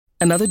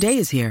Another day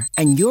is here,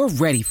 and you're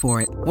ready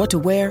for it. What to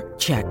wear?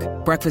 Check.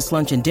 Breakfast,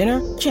 lunch, and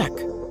dinner? Check.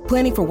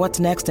 Planning for what's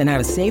next and how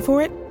to save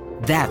for it?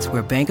 That's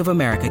where Bank of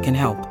America can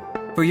help.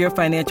 For your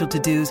financial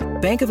to-dos,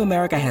 Bank of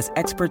America has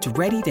experts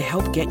ready to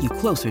help get you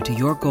closer to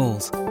your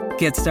goals.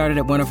 Get started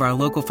at one of our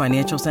local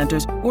financial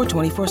centers or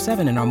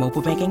 24/7 in our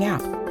mobile banking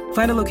app.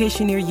 Find a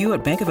location near you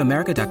at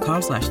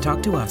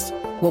bankofamerica.com/talktous.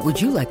 What would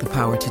you like the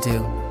power to do?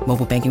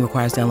 Mobile banking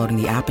requires downloading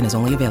the app and is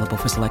only available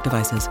for select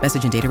devices.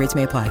 Message and data rates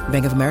may apply.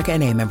 Bank of America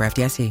N.A., member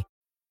FDIC.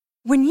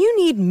 When you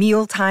need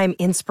mealtime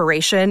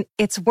inspiration,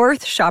 it's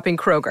worth shopping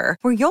Kroger,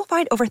 where you'll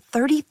find over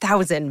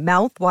 30,000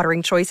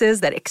 mouth-watering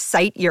choices that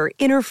excite your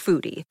inner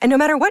foodie. And no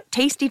matter what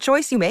tasty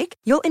choice you make,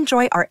 you'll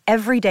enjoy our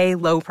everyday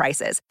low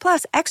prices,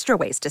 plus extra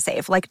ways to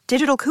save, like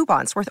digital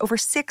coupons worth over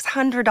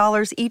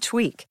 $600 each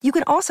week. You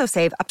can also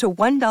save up to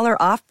 $1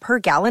 off per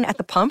gallon at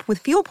the pump with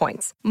fuel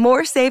points.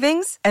 More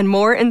savings and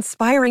more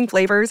inspiring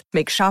flavors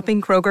make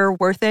shopping Kroger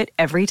worth it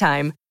every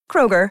time.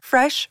 Kroger,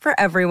 fresh for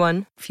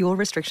everyone. Fuel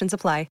restrictions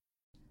apply.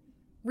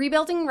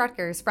 Rebuilding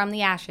Rutgers from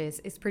the Ashes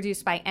is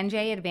produced by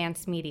NJ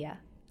Advanced Media.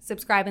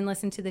 Subscribe and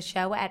listen to the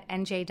show at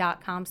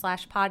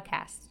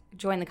nj.com/podcast.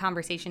 Join the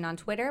conversation on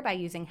Twitter by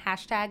using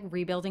hashtag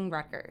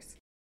 #RebuildingRutgers.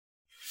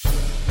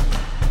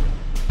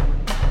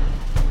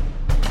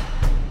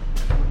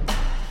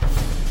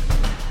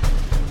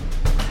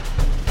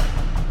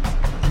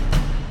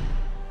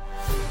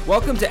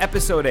 Welcome to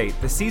Episode 8,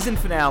 the season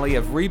finale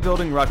of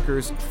Rebuilding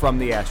Rutgers from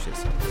the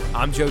Ashes.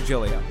 I'm Joe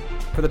Giglio.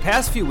 For the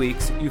past few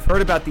weeks, you've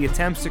heard about the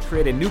attempts to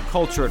create a new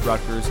culture at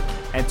Rutgers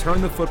and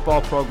turn the football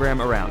program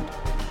around.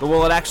 But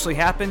will it actually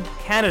happen?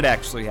 Can it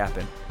actually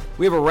happen?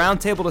 We have a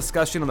roundtable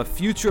discussion on the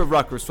future of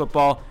Rutgers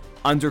football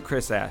under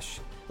Chris Ash.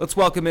 Let's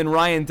welcome in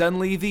Ryan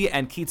Dunleavy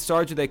and Keith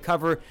Sargent. They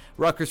cover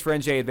Rutgers for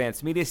NJ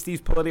Advanced Media.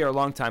 Steve Politi, our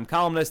longtime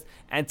columnist,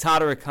 and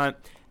Toderick Hunt,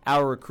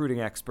 our recruiting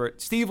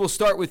expert. Steve, we'll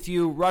start with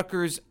you.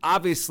 Rutgers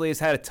obviously has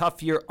had a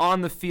tough year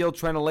on the field,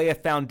 trying to lay a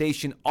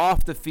foundation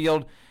off the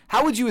field.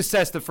 How would you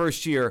assess the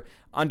first year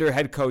under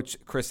head coach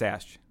Chris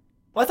Ash?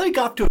 Well, I thought he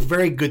got off to a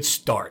very good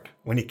start.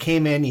 When he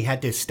came in, he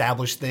had to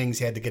establish things.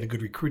 He had to get a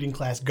good recruiting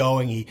class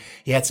going. He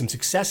had some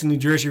success in New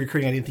Jersey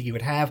recruiting I didn't think he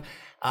would have.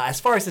 As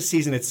far as the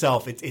season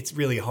itself, it's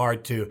really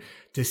hard to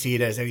see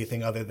it as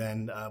anything other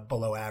than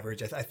below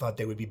average. I thought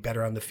they would be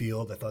better on the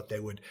field. I thought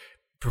they would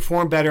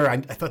perform better. I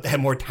thought they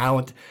had more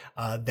talent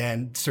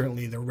than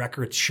certainly the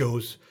record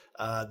shows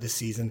this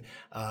season.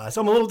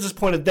 So I'm a little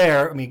disappointed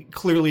there. I mean,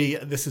 clearly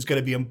this is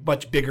going to be a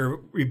much bigger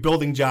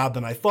rebuilding job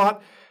than I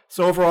thought.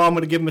 So overall, I'm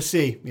going to give him a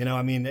C. You know,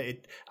 I mean,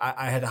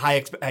 I had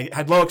I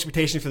had low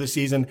expectations for the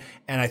season,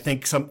 and I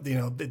think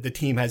the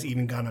team has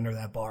even gone under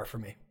that bar for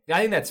me. Yeah,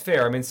 I think that's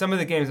fair. I mean, some of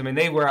the games,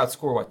 they were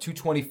outscored,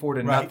 224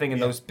 to nothing in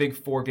those big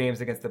four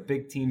games against the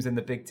big teams in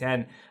the Big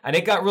Ten. And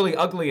it got really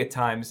ugly at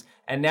times.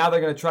 And now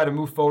they're going to try to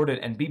move forward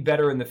and be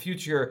better in the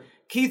future.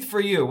 Keith, for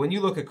you, when you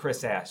look at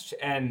Chris Ash,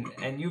 and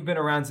you've been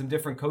around some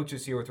different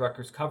coaches here with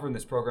Rutgers covering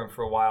this program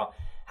for a while,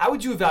 how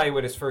would you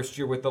evaluate his first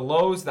year with the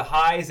lows, the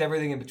highs,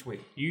 everything in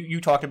between?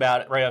 You talked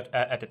about it right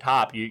at the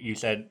top. You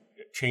said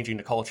changing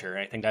the culture. And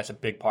I think that's a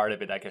big part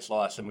of it that gets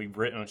lost. And we've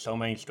written so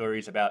many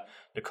stories about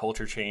the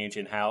culture change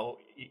and how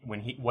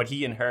what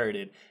he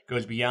inherited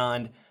goes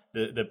beyond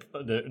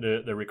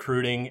the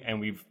recruiting. And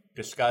we've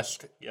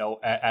discussed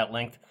at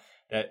length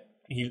that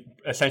he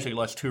essentially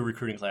lost 2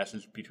 recruiting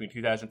classes between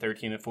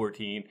 2013 and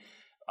 14.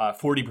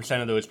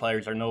 40% of those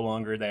players are no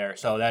longer there.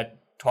 So that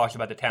talks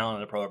about the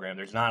talent of the program.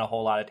 There's not a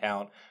whole lot of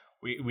talent.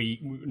 We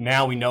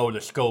now know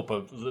the scope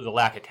of the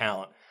lack of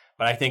talent.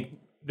 But I think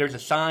there's a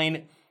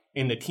sign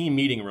in the team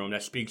meeting room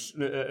that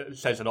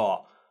says it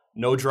all.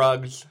 No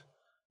drugs,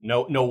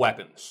 no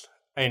weapons.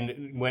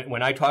 And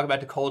when I talk about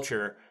the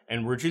culture,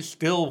 and we're just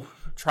still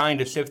trying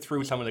to sift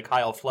through some of the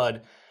Kyle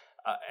Flood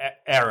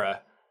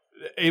era,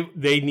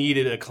 they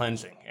needed a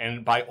cleansing.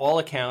 And by all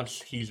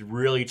accounts, he's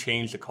really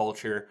changed the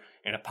culture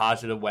in a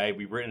positive way.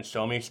 We've written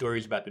so many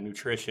stories about the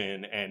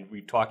nutrition, and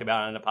we've talked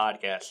about it on the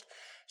podcast,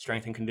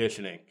 strength and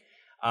conditioning.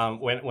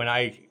 When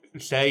I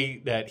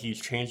say that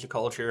he's changed the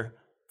culture,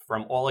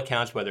 from all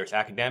accounts, whether it's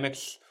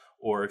academics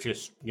or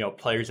just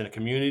players in the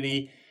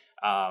community,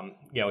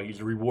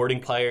 he's rewarding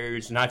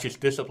players, not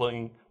just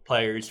disciplining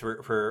players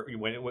for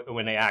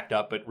when they act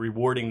up, but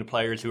rewarding the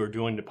players who are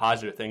doing the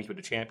positive things with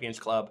the Champions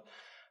Club.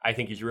 I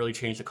think he's really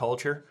changed the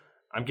culture.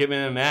 I'm giving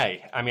him an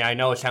A. I mean, I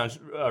know it sounds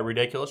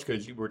ridiculous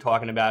because we're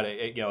talking about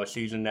a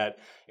season that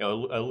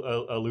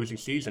a losing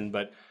season,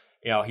 but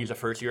he's a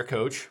first-year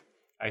coach.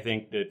 I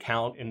think the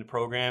talent in the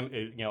program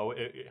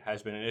it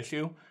has been an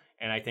issue,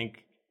 and I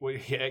think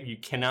you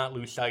cannot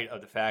lose sight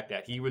of the fact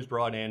that he was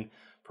brought in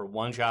for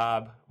one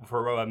job,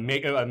 for a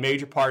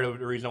major part of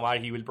the reason why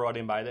he was brought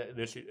in by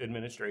this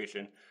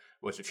administration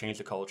was to change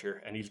the culture,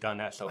 and he's done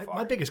that so far.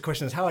 My biggest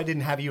question is how I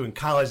didn't have you in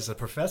college as a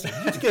professor. Did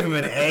you just give him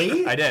an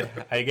A? I did.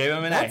 I gave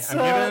him an A. I'm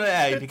giving him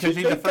an A because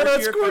he's a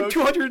first-year coach.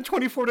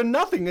 224 to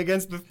nothing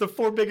against the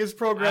four biggest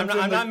programs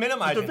I'm in not the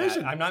minimizing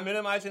division. that. I'm not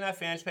minimizing that.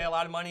 Fans pay a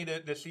lot of money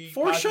to see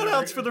 4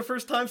 shutouts for the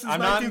first time since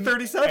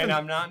 1937. And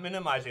I'm not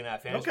minimizing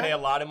that. Fans pay a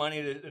lot of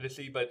money to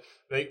see, but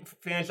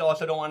fans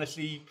also don't want to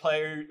see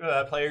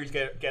players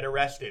get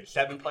arrested.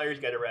 7 players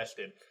get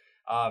arrested.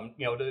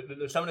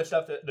 Some of the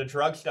stuff, the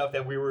drug stuff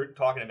that we were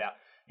talking about.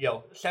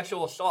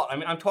 Sexual assault. I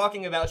mean, I'm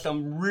talking about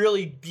some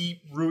really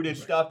deep-rooted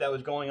stuff that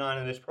was going on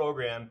in this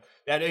program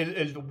that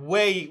is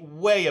way,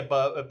 way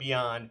above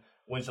beyond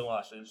wins and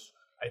losses.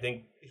 I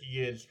think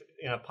he is,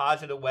 in a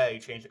positive way,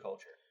 changed the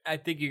culture. I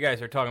think you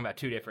guys are talking about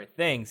 2 different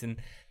things, and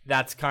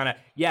that's kind of,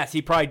 yes,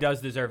 he probably does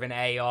deserve an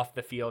A off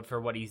the field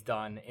for what he's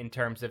done in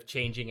terms of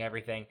changing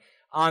everything.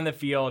 On the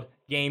field,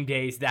 game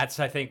days, that's,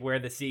 I think, where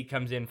the C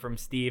comes in from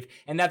Steve.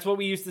 And that's what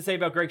we used to say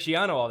about Greg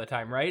Schiano all the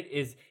time, right?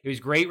 It was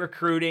great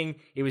recruiting.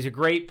 He was a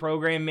great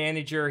program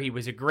manager. He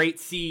was a great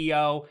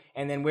CEO.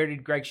 And then where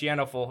did Greg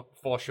Schiano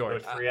fall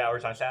short? Those 3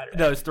 hours on Saturday.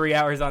 Those 3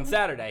 hours on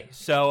Saturday.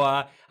 So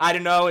I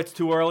don't know. It's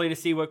too early to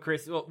see what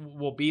Chris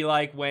will be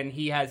like when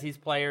he has his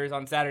players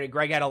on Saturday.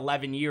 Greg had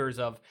 11 years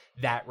of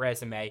that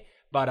resume.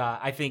 But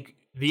I think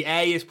the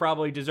A is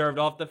probably deserved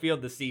off the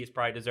field. The C is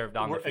probably deserved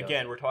on the field.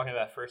 Again, we're talking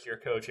about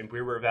first-year coach, and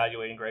we were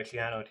evaluating Greg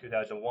Schiano in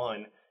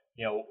 2001.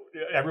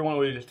 Everyone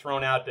was just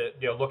thrown out that,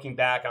 looking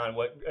back on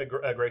what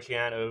Greg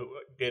Schiano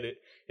did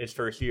his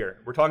first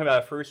year. We're talking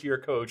about a first-year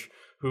coach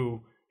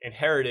who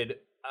inherited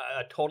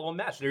a total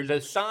mess. There's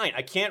a sign.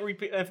 I can't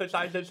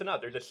emphasize this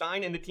enough. There's a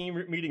sign in the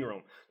team meeting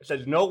room that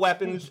says no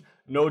weapons,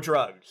 no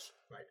drugs.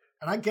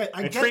 And I get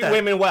treat that.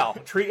 women well.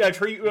 Treat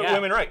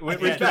women right.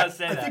 With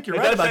respect. I think you're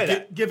right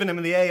about giving him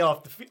the A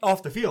off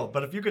the field.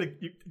 But if you're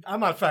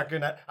I'm not factoring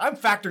that. I'm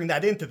factoring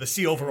that into the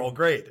C overall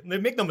grade.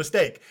 Make no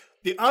mistake,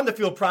 the on the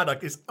field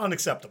product is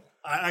unacceptable.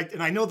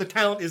 I know the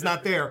talent is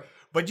not there,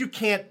 but you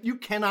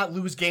cannot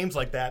lose games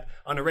like that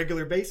on a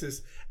regular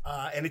basis.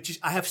 And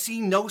I have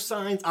seen no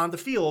signs on the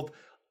field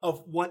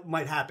of what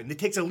might happen. It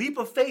takes a leap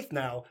of faith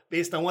now,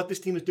 based on what this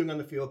team is doing on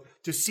the field,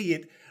 to see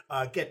it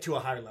get to a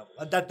higher level.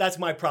 That's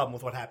my problem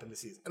with what happened this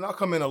season. And I'll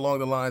come in along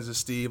the lines of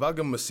Steve. I'll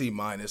give them a C-.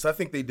 I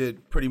think they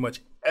did pretty much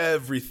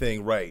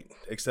everything right,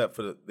 except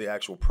for the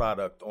actual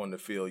product on the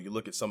field. You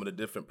look at some of the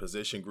different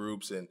position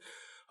groups, and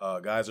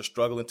guys are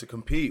struggling to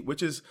compete,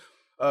 which is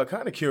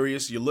kind of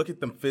curious. You look at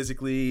them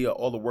physically,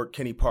 all the work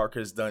Kenny Parker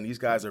has done. These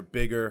guys are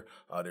bigger,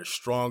 they're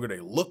stronger,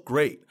 they look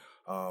great.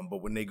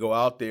 But when they go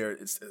out there,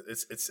 it's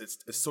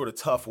sort of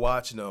tough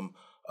watching them.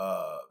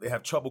 They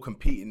have trouble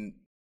competing.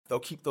 They'll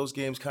keep those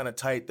games kind of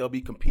tight. They'll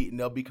be competing.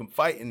 They'll be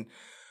fighting,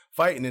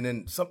 and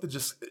then something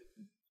just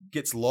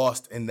gets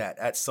lost in that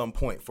at some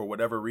point for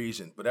whatever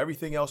reason. But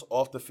everything else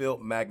off the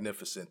field,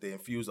 magnificent. They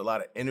infused a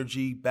lot of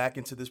energy back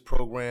into this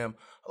program,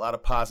 a lot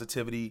of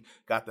positivity,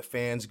 got the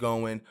fans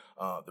going.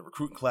 The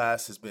recruiting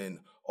class has been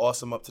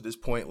awesome up to this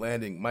point,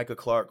 landing Micah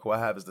Clark, who I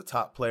have as the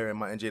top player in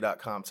my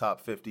NJ.com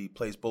top 50,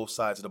 plays both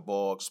sides of the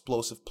ball,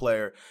 explosive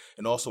player,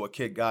 and also a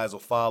kid guys will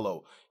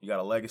follow. You got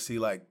a legacy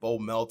like Bo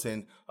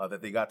Melton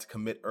that they got to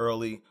commit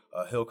early.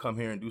 He'll come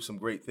here and do some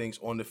great things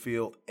on the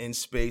field, in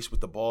space,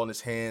 with the ball in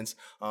his hands.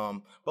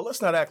 But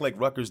let's not act like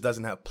Rutgers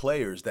doesn't have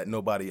players that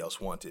nobody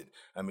else wanted.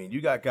 I mean,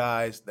 you got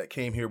guys that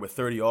came here with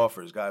 30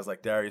 offers, guys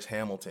like Darius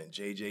Hamilton,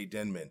 J.J.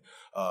 Denman,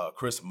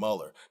 Chris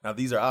Muller. Now,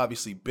 these are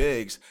obviously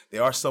bigs. They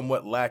are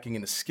somewhat lacking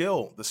in the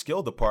skill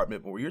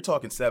department, but when you're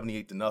talking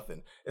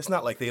 78-0, it's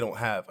not like they don't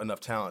have enough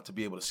talent to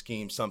be able to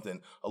scheme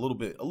something a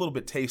little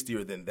bit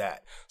tastier than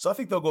that. So I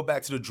think they'll go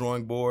back to the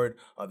drawing board.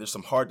 There's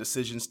some hard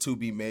decisions to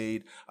be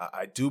made.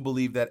 I do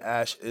believe that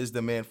Ash is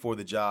the man for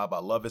the job. I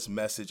love his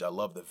message. I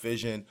love the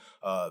vision.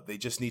 They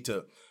just need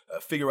to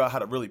figure out how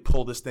to really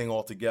pull this thing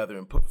all together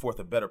and put forth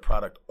a better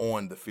product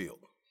on the field.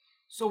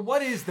 So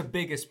what is the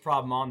biggest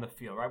problem on the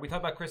field, right? We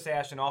talked about Chris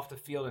Ash and off the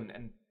field,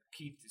 and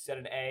Keith said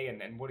an A,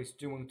 and what he's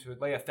doing to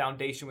lay a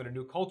foundation with a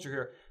new culture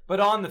here.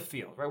 But on the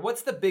field, right?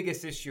 What's the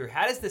biggest issue?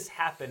 How does this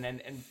happen?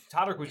 And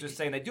Todrick was just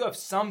saying they do have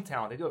some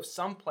talent. They do have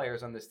some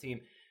players on this team.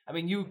 I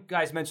mean, you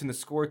guys mentioned the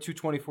score,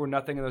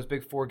 224-0 in those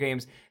big 4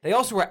 games. They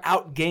also were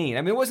outgained.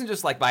 I mean, it wasn't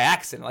just like by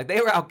accident. Like, they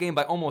were outgained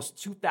by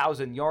almost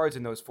 2,000 yards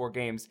in those 4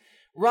 games.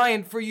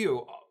 Ryan, for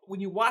you,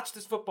 when you watch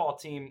this football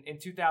team in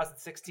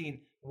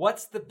 2016,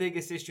 what's the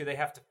biggest issue they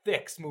have to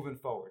fix moving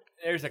forward?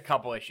 There's a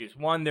couple issues.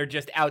 One, they're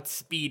just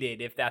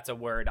outspeeded, if that's a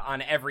word,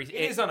 on every...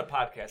 It is on a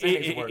podcast. I think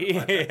it's a word.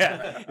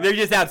 Yeah. They're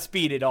just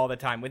outspeeded all the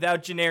time.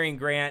 Without Janarian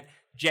Grant,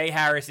 Jay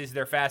Harris is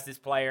their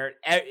fastest player.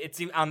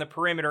 It's on the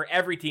perimeter.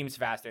 Every team's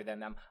faster than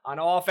them. On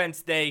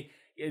offense, they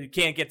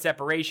can't get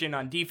separation.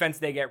 On defense,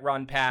 they get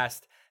run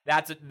past.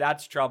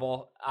 That's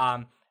trouble.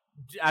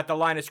 At the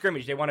line of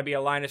scrimmage, they want to be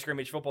a line of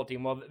scrimmage football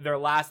team. Well, they're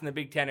last in the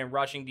Big Ten in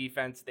rushing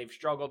defense. They've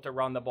struggled to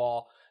run the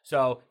ball.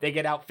 So they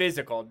get out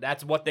physical.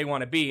 That's what they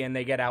want to be, and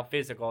they get out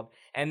physical.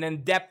 And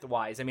then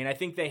depth-wise, I mean, I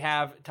think they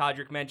have,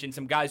 Todrick mentioned,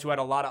 some guys who had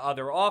a lot of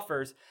other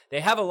offers.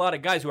 They have a lot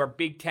of guys who are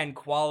Big Ten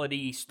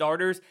quality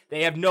starters.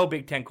 They have no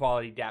Big Ten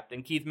quality depth.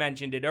 And Keith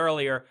mentioned it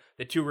earlier,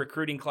 the 2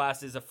 recruiting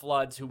classes of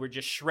Floods who were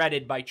just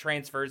shredded by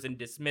transfers and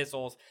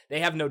dismissals. They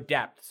have no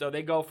depth. So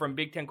they go from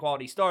Big Ten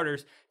quality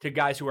starters to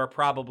guys who are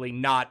probably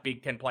not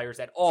Big Ten players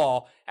at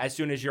all as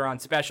soon as you're on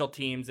special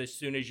teams, as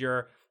soon as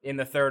you're in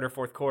the third or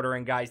fourth quarter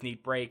and guys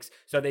need breaks.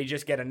 So they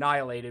just get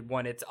annihilated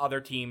when it's other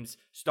teams'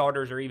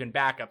 starters or even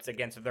backups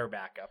against their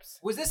backups.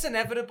 Was this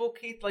inevitable,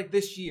 Keith, like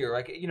this year?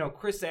 Like,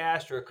 Chris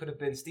Ash, or it could have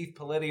been Steve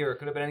Politi, or it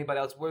could have been anybody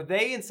else. Were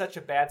they in such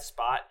a bad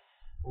spot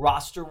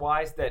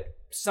roster-wise that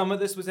some of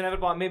this was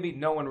inevitable? Maybe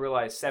no one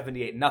realized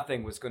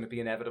 78-0 was going to be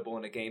inevitable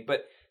in a game.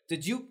 But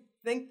did you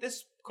think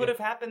this could have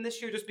happened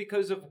this year just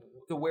because of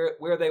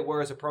where they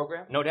were as a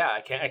program? No doubt.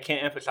 I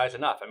can't emphasize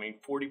enough. I mean,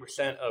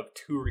 40% of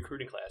 2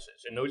 recruiting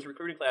classes. And those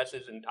recruiting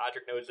classes, and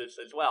Todrick knows this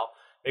as well,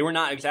 they were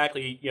not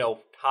exactly,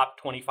 top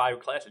 25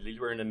 classes. These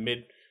were in the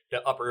mid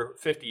to upper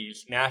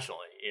 50s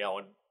nationally,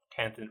 and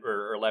 10th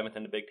or 11th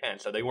in the Big Ten.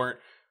 So they weren't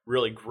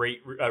really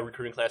great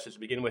recruiting classes to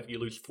begin with. You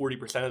lose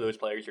 40% of those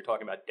players. You're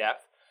talking about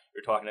depth.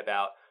 You're talking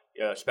about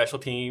special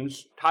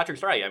teams.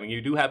 Todrick's right. I mean,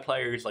 you do have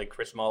players like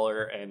Chris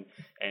Muller and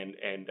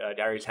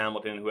Darius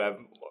Hamilton who have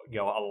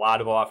a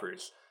lot of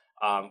offers.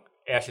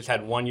 Ash has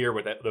had 1 year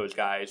with those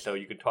guys, so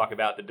you could talk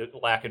about the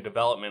lack of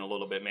development a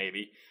little bit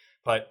maybe,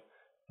 but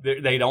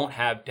they don't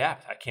have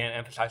depth. I can't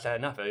emphasize that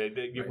enough.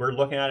 We're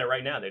looking at it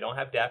right now. They don't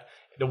have depth.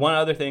 The one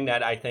other thing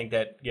that I think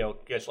that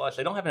gets lost,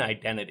 they don't have an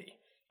identity.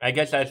 I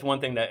guess that's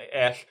one thing that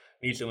Ash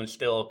needs to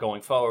instill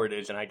going forward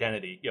is an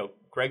identity.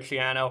 Greg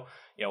Schiano,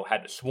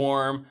 had the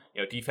swarm,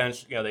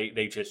 defense,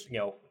 they just,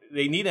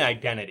 they need an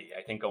identity,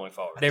 I think, going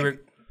forward.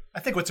 I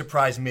think what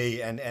surprised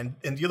me, and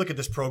you look at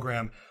this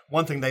program,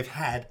 one thing they've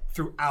had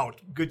throughout,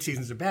 good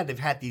seasons or bad, they've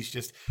had these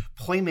just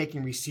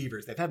playmaking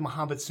receivers. They've had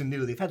Mohamed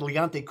Sanu. They've had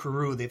Leonte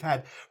Carroo. They've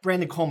had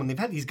Brandon Coleman. They've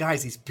had these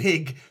guys, these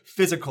big,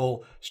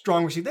 physical,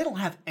 strong receivers. They don't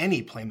have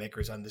any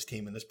playmakers on this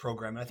team in this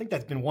program. And I think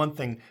that's been one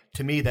thing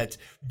to me that's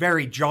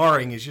very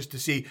jarring is just to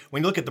see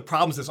when you look at the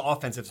problems this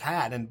offense has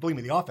had, and believe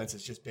me, the offense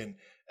has just been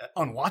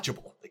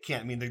unwatchable. They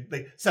can't. I mean,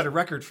 they set a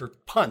record for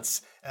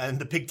punts in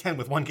the Big Ten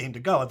with 1 game to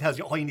go. It tells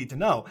you all you need to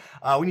know.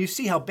 When you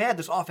see how bad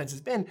this offense has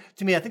been,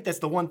 to me, I think that's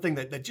the one thing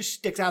that just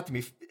sticks out to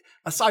me.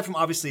 Aside from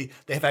obviously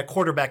they have had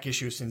quarterback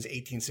issues since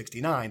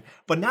 1869,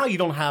 but now you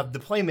don't have the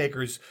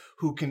playmakers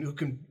who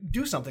can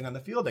do something on the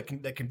field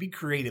that can be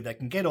creative, that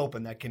can get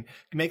open, that can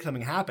make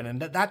something happen,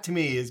 and that to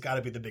me has got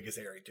to be the biggest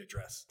area to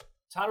address.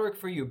 Todrick,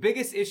 for you,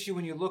 biggest issue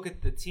when you look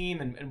at the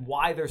team and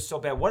why they're so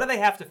bad, what do they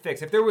have to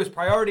fix? If there was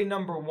priority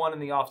number 1 in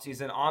the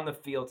offseason on the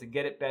field to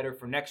get it better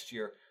for next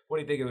year, what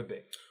do you think it would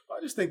be?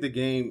 I just think the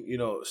game,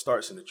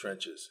 starts in the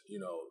trenches,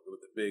 with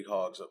the big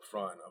hogs up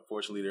front.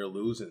 Unfortunately, they're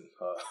losing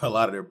a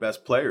lot of their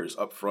best players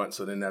up front,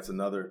 so then that's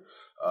another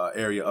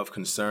area of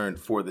concern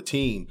for the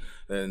team.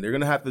 And they're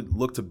going to have to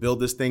look to build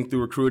this thing through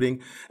recruiting.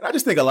 And I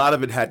just think a lot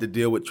of it had to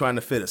deal with trying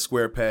to fit a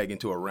square peg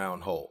into a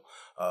round hole.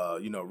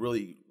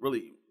 Really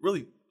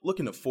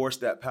looking to force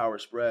that power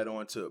spread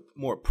onto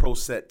more pro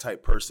set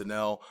type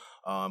personnel.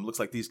 Looks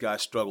like these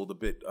guys struggled a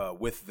bit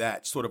with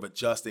that, sort of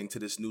adjusting to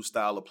this new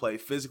style of play.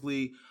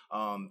 Physically,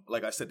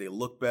 like I said, they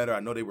look better. I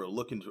know they were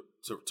looking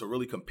to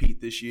really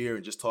compete this year,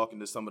 and just talking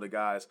to some of the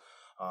guys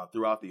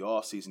throughout the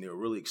offseason, they were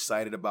really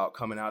excited about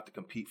coming out to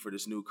compete for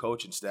this new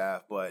coaching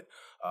staff. But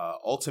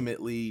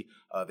ultimately,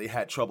 they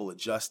had trouble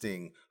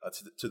adjusting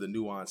to the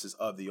nuances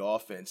of the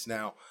offense.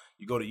 Now,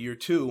 you go to year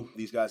 2,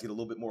 these guys get a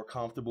little bit more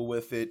comfortable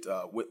with it,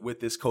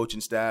 with this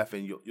coaching staff,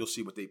 and you'll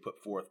see what they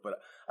put forth. But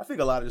I think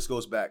a lot of this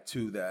goes back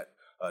to that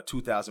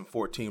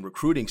 2014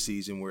 recruiting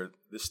season where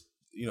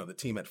the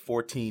team had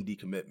 14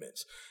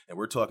 decommitments. And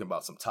we're talking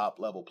about some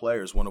top-level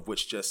players, one of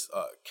which just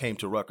came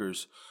to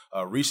Rutgers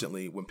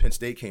recently when Penn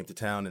State came to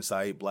town, and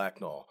Saeed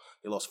Blacknall.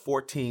 They lost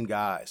 14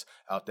 guys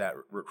out that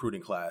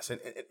recruiting class.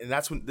 And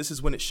this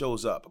is when it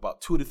shows up,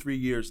 about 2 to 3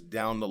 years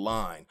down the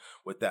line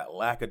with that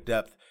lack of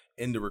depth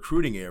in the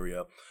recruiting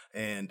area,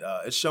 and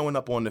it's showing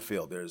up on the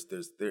field.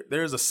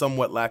 There's a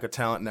somewhat lack of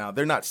talent now.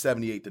 They're not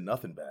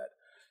 78-0 bad.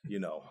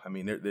 I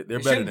mean, they're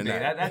better than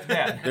that. That's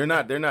bad. They're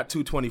not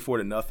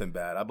 224-0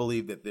 bad. I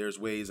believe that there's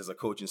ways as a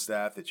coaching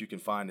staff that you can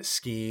find a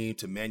scheme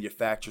to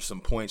manufacture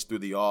some points through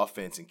the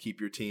offense and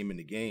keep your team in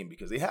the game,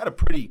 because they had a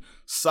pretty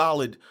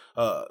solid.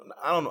 I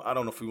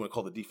don't know if we want to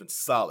call the defense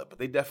solid, but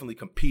they definitely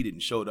competed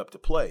and showed up to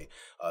play.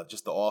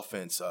 Just the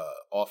offense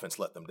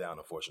let them down,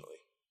 unfortunately.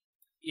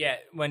 Yeah,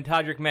 when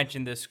Todrick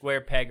mentioned the square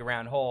peg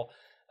round hole,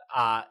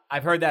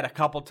 I've heard that a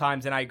couple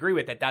times, and I agree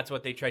with it. That's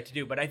what they tried to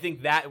do. But I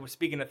think that,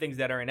 speaking of things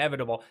that are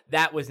inevitable,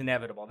 that was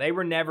inevitable. They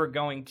were never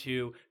going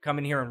to come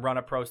in here and run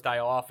a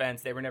pro-style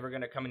offense. They were never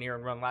going to come in here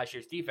and run last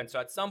year's defense. So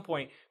at some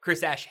point,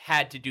 Chris Ash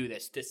had to do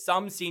this.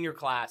 Some senior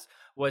class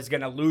was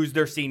going to lose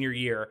their senior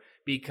year,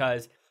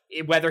 because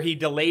whether he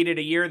delayed it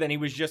a year, then he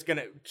was just going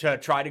to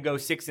try to go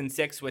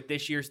 6-6 with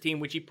this year's team,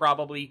 which he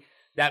probably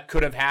that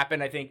could have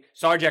happened. I think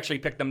Sarge actually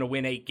picked them to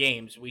win 8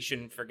 games. We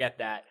shouldn't forget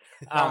that.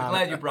 I'm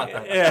glad you brought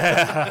that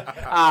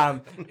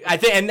up. I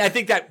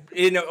think that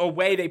in a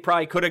way they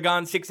probably could have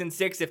gone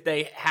 6-6 if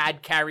they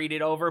had carried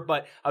it over.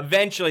 But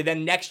eventually,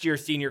 then next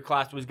year's senior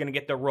class was going to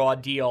get the raw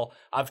deal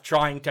of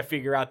trying to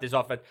figure out this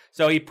offense.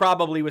 So he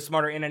probably was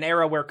smarter in an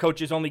era where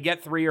coaches only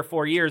get 3 or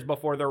 4 years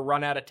before they're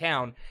run out of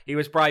town. He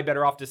was probably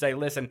better off to say,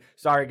 "Listen,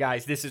 sorry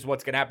guys, this is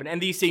what's going to happen."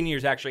 And these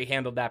seniors actually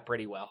handled that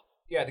pretty well.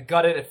 Yeah, to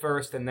gut it at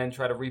first and then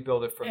try to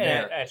rebuild it from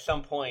there. At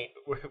some point,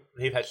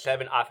 they've had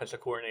 7 offensive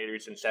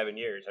coordinators in 7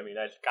 years. I mean,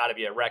 that's got to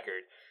be a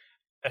record.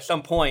 At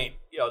some point,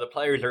 the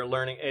players are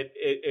learning.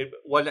 It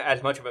wasn't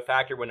as much of a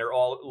factor when they're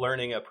all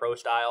learning a pro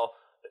style.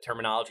 The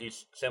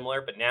terminology's similar,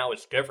 but now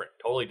it's different,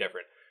 totally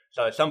different.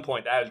 So at some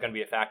point, that is going to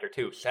be a factor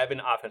too. 7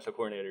 offensive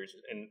coordinators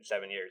in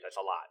 7 years. That's a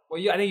lot. Well,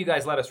 I think you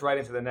guys led us right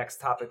into the next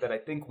topic that I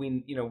think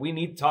we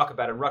need to talk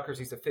about, and Rutgers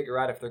needs to figure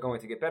out if they're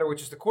going to get better,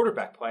 which is the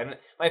quarterback play. And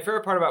my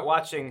favorite part about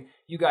watching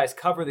you guys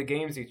cover the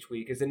games each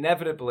week is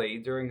inevitably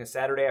during the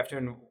Saturday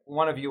afternoon,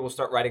 one of you will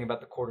start writing about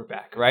the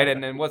quarterback, right?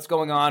 And then what's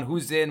going on,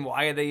 who's in,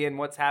 why are they in,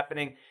 what's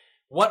happening,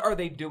 what are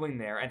they doing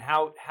there, and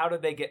how do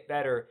they get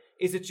better?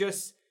 Is it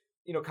just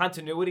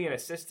continuity in a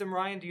system,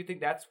 Ryan? Do you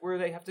think that's where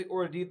they have to,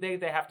 or do they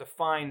have to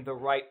find the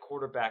right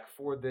quarterback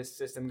for this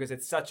system because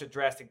it's such a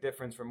drastic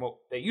difference from what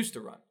they used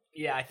to run?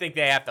 Yeah, I think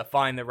they have to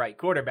find the right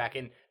quarterback.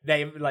 And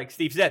they, like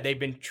Steve said, they've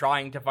been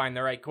trying to find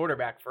the right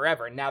quarterback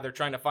forever. And now they're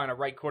trying to find a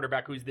right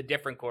quarterback who's the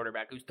different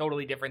quarterback, who's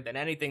totally different than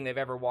anything they've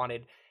ever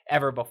wanted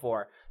ever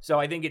before. So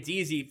I think it's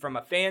easy from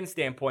a fan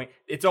standpoint.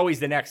 It's always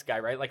the next guy,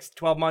 right? Like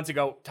 12 months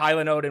ago,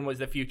 Tylen Oden was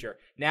the future.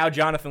 Now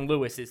Jonathan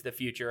Lewis is the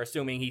future,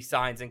 assuming he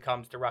signs and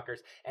comes to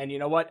Rutgers. And you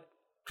know what?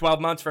 12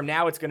 months from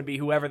now, it's going to be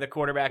whoever the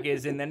quarterback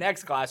is in the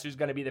next class who's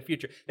going to be the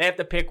future. They have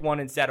to pick one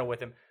and settle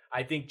with him.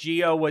 I think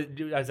Gio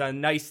was a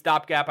nice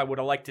stopgap. I would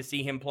have liked to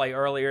see him play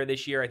earlier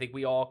this year. I think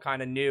we all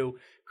kind of knew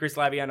Chris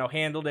Laviano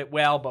handled it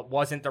well, but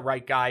wasn't the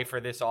right guy for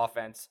this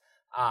offense.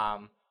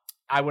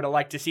 I would have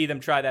liked to see them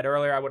try that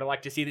earlier. I would have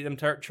liked to see them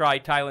try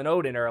Tylen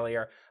Oden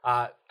earlier.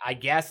 I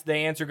guess the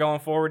answer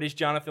going forward is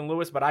Jonathan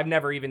Lewis, but I've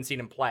never even seen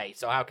him play,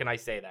 so how can I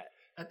say that?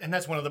 And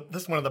that's one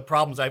of the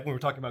problems when we were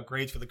talking about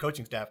grades for the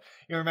coaching staff.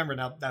 You remember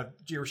now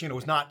Gio Rashino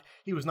was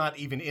not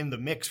even in the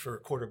mix for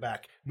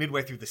quarterback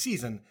midway through the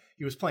season.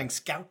 He was playing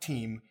scout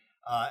team,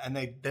 and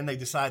they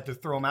decided to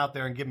throw him out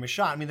there and give him a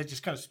shot. I mean, that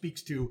just kind of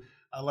speaks to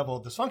a level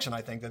of dysfunction,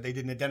 I think, that they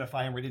didn't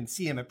identify him or didn't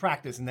see him at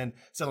practice, and then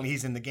suddenly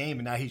he's in the game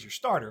and now he's your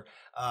starter.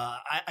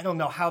 I don't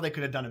know how they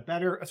could have done it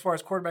better as far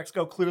as quarterbacks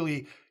go.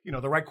 Clearly,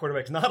 the right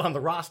quarterback's not on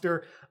the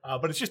roster,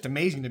 but it's just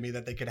amazing to me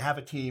that they could have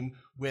a team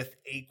with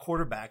 8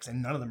 quarterbacks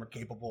and none of them are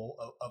capable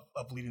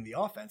of leading the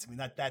offense. I mean,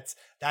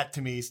 that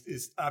to me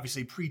is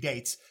obviously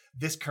predates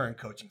this current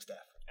coaching staff.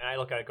 And I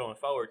look at it going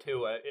forward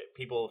too.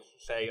 People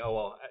say, "Oh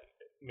well,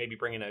 maybe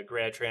bring in a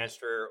grad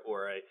transfer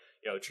or a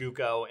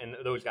JUCO," and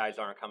those guys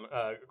aren't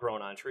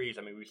growing on trees.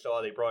 I mean, we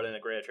saw they brought in a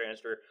grad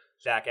transfer.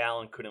 Zach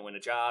Allen couldn't win a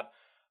job.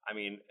 I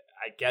mean,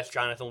 I guess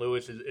Jonathan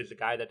Lewis is the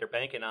guy that they're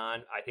banking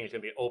on. I think it's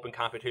going to be open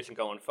competition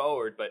going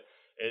forward, but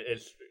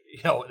it's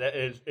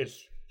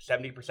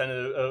 70%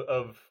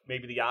 of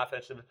maybe the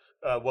offensive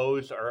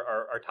woes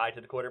are tied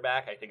to the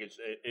quarterback. I think it's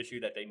an issue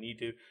that they need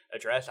to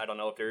address. I don't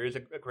know if there is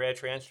a grad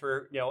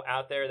transfer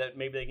out there that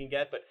maybe they can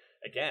get, but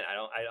again,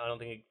 I don't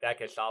think that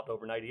gets solved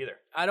overnight either.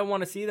 I don't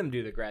want to see them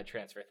do the grad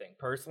transfer thing.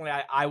 Personally,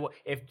 I will.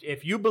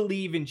 If you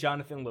believe in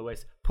Jonathan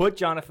Lewis, put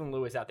Jonathan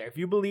Lewis out there. If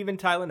you believe in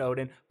Tylen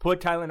Oden, put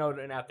Tylen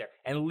Oden out there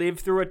and live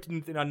through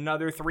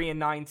another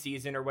 3-9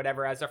 season or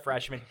whatever as a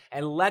freshman,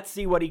 and let's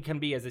see what he can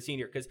be as a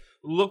senior. Because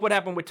look what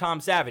happened with Tom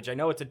Savage. I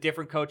know it's a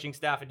different coaching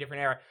staff, a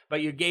different era,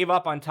 but you gave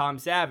up on Tom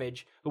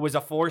Savage, who was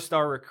a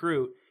 4-star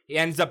recruit. He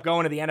ends up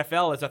going to the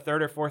NFL as a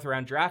 3rd or 4th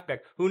round draft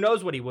pick. Who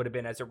knows what he would have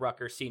been as a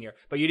Rutgers senior?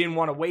 But you didn't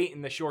want to wait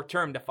in the short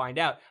term to find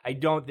out. I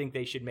don't think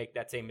they should make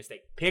that same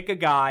mistake. Pick a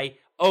guy,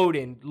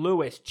 Oden,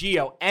 Lewis,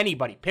 Gio,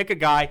 anybody. Pick a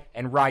guy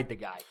and ride the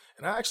guy.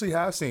 And I actually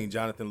have seen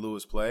Jonathan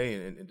Lewis play,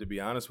 and to be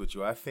honest with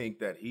you, I think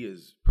that he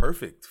is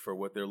perfect for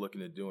what they're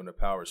looking to do in the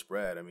power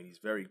spread. I mean, he's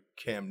very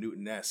Cam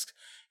Newton-esque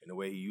in the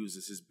way he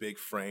uses his big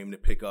frame to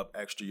pick up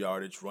extra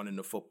yardage, running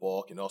the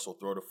football, can also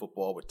throw the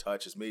football with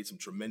touch, has made some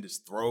tremendous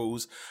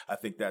throws. I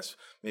think that's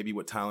maybe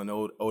what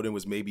Tylen Oden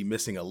was maybe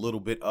missing a little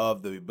bit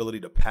of, the ability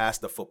to pass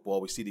the football.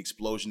 We see the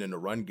explosion in the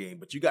run game,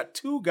 but you got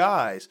 2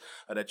 guys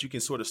that you can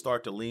sort of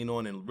start to lean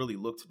on and really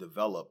look to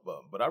develop.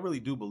 But I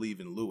really do believe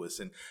in Lewis,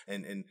 and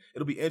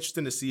it'll be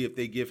interesting to see if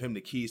they give him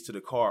the keys to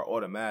the car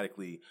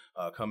automatically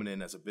coming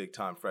in as a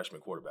big-time freshman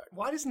quarterback.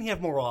 Why doesn't he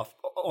have more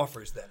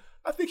offers then?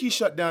 I think he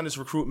shut down his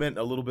recruitment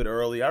a little bit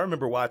early. I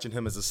remember watching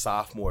him as a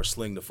sophomore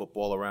sling the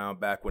football around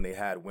back when they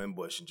had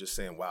Wimbush and just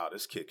saying, wow,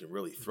 this kid can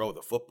really throw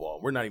the football.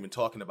 We're not even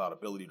talking about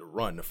ability to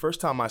run. The first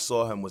time I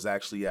saw him was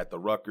actually at the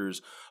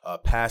Rutgers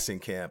passing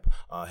camp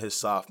his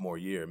sophomore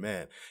year.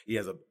 Man, he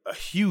has a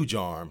huge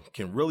arm,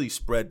 can really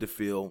spread the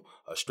field,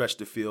 stretch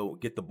the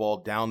field, get the ball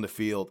down the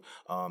field.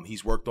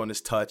 He's worked on his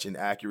touch and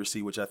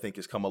accuracy, which I think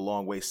has come a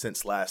long way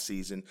since last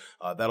season.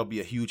 That'll be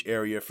a huge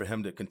area for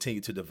him to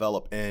continue to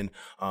develop in.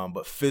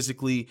 But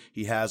physically,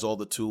 he has all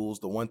the tools.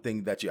 The one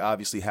thing that you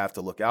obviously have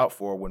to look out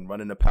for when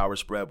running a power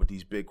spread with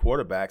these big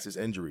quarterbacks is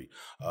injury.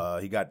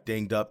 He got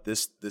dinged up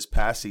this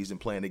past season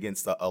playing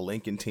against a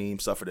Lincoln team,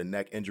 suffered a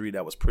neck injury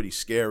that was pretty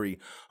scary,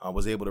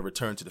 was able to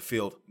return to the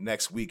field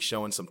next week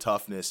showing some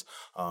toughness.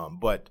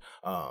 But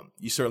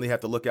you certainly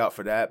have to look out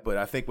for that. But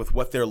I think with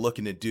what they're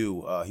looking to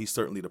do, he's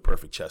certainly the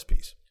perfect chess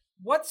piece.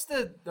 What's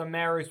the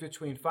marriage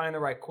between finding the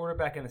right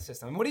quarterback and the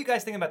system? And what do you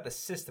guys think about the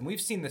system? We've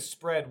seen the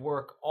spread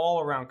work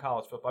all around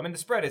college football. I mean, the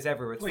spread is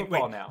everywhere. It's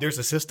football now. There's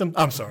a system?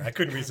 I'm sorry. I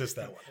couldn't resist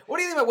that one. What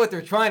do you think about what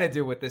they're trying to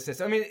do with this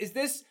system? I mean, is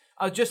this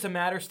just a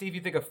matter, Steve,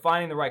 you think of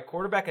finding the right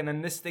quarterback and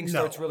then this thing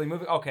starts really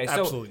moving? Okay,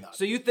 absolutely not.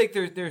 So you think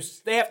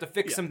they have to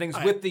fix some things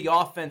with the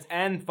offense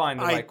and find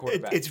the right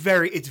quarterback? It's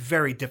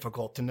very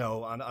difficult to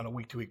know on a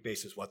week-to-week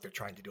basis what they're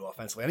trying to do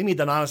offensively. And I mean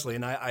that honestly,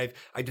 and I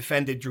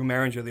defended Drew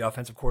Maringer, the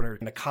offensive coordinator,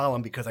 in a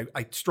column because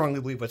I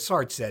strongly believe what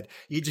Sarge said.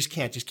 You just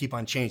can't just keep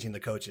on changing the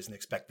coaches and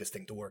expect this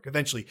thing to work.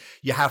 Eventually,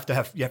 you have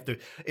to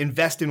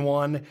invest in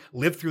one,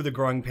 live through the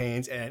growing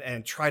pains,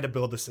 and try to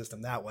build the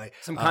system that way.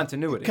 Some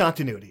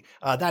continuity.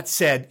 That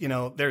said,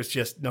 there's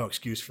just no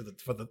excuse for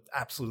the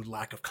absolute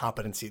lack of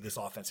competency this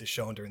offense has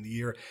shown during the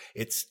year.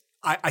 It's,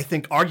 I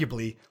think,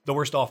 arguably the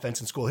worst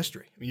offense in school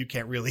history. I mean, you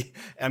can't really,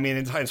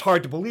 it's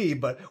hard to believe,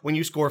 but when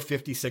you score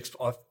 56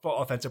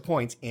 offensive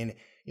points in,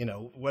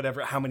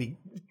 how many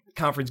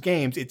conference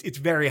games, it's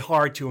very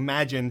hard to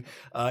imagine,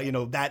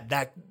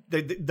 that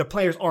the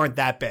players aren't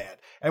that bad.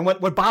 And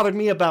what bothered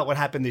me about what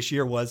happened this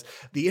year was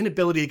the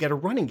inability to get a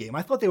running game.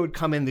 I thought they would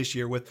come in this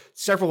year with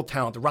several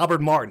talent.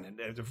 Robert Martin,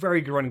 a very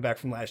good running back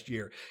from last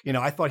year.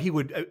 I thought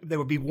there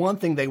would be one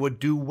thing they would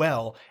do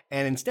well,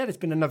 and instead it's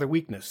been another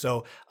weakness.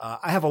 So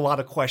I have a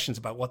lot of questions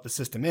about what the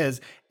system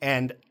is,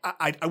 and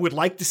I would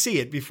like to see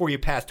it before you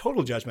pass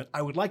total judgment.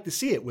 I would like to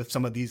see it with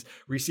some of these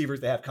receivers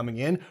they have coming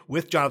in,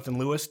 with Jonathan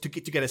Lewis, to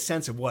get a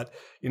sense of what,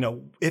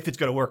 if it's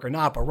going to work or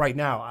not. But right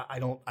now,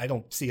 I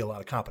don't see a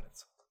lot of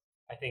competence.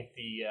 I think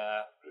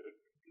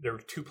there were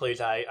two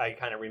plays I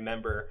kind of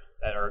remember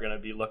that are going to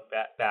be looked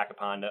back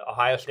upon. The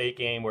Ohio State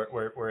game where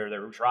they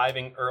were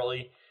driving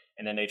early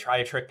and then they try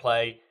a trick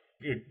play,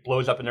 it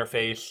blows up in their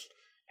face.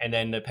 And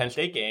then the Penn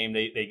State game,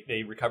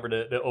 they recover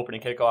the opening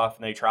kickoff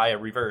and they try a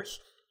reverse.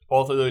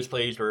 Both of those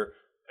plays were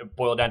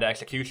boiled down to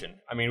execution.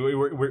 I mean,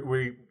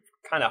 we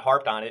kind of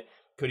harped on it.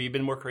 Could he have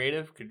been more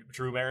creative? Could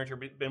Drew Maringer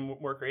have been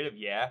more creative?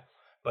 Yeah.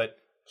 But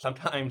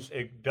sometimes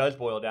it does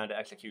boil down to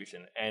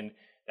execution. And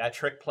that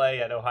trick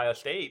play at Ohio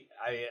State,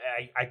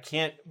 I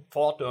can't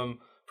fault them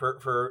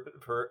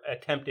for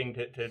attempting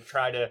to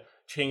try to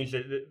change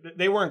it.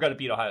 They weren't going to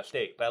beat Ohio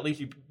State, but at least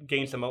you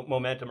gained some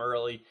momentum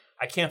early.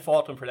 I can't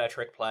fault them for that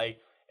trick play.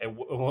 It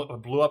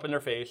blew up in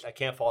their face. I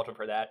can't fault them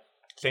for that.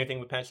 Same thing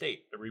with Penn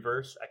State, the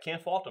reverse. I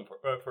can't fault them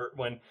for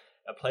when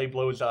a play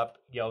blows up,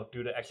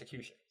 due to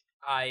execution.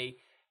 I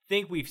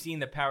think we've seen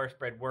the power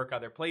spread work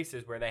other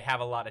places where they have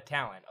a lot of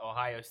talent.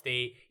 Ohio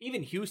State,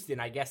 even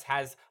Houston, I guess,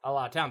 has a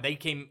lot of talent. They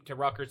came to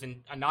Rutgers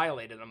and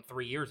annihilated them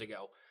 3 years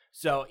ago.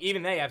 So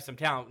even they have some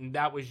talent, and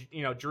that was,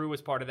 Drew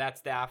was part of that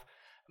staff.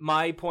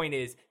 My point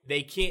is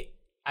they can't.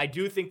 I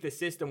do think the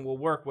system will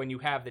work when you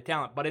have the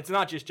talent, but it's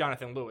not just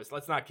Jonathan Lewis.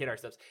 Let's not kid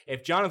ourselves.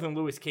 If Jonathan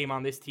Lewis came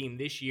on this team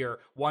this year,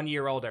 1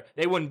 year older,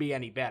 they wouldn't be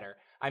any better.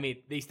 I mean,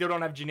 they still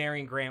don't have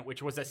Janarian Grant,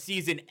 which was a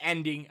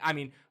season-ending. I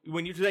mean,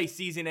 when you say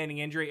season-ending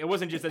injury, it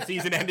wasn't just a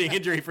season-ending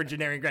injury for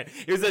Janarian Grant.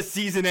 It was a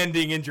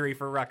season-ending injury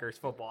for Rutgers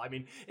football. I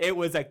mean, it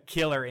was a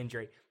killer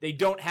injury. They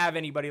don't have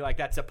anybody like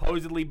that.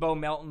 Supposedly, Bo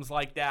Melton's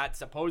like that.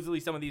 Supposedly,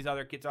 some of these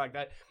other kids are like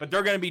that. But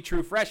they're going to be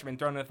true freshmen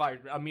thrown in the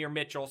fire. Amir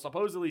Mitchell.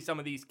 Supposedly, some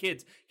of these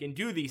kids can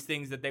do these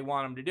things that they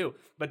want them to do.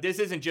 But this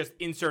isn't just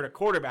insert a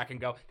quarterback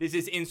and go. This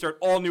is insert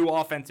all new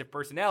offensive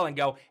personnel and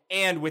go,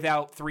 and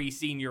without 3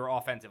 senior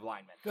offensive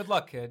linemen. Good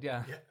luck, kid.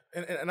 Yeah.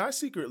 And I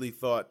secretly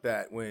thought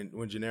that when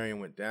Janarian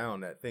went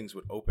down, that things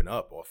would open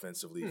up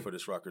offensively for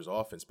this Rutgers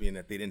offense, being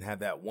that they didn't have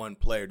that one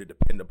player to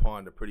depend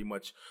upon to pretty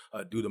much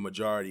do the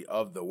majority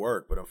of the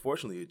work. But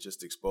unfortunately, it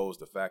just exposed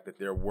the fact that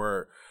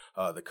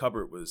the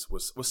cupboard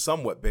was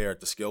somewhat bare at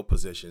the skill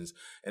positions.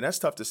 And that's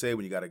tough to say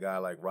when you got a guy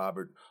like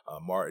Robert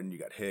Martin, you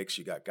got Hicks,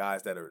 you got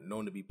guys that are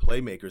known to be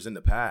playmakers in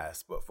the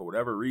past, but for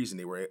whatever reason,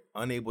 they were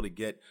unable to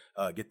get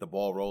the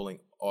ball rolling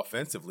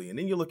offensively. And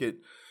then you look at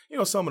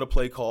some of the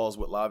play calls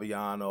with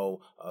Laviano,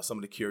 some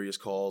of the curious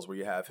calls where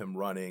you have him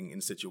running in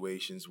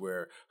situations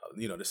where,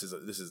 this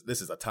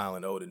is a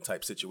Tylen Oden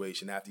type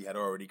situation after you had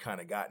already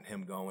kind of gotten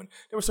him going.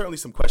 There were certainly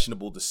some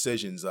questionable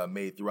decisions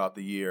made throughout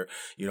the year.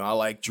 I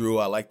like Drew.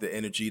 I like the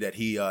energy that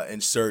he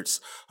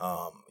inserts.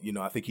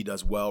 I think he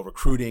does well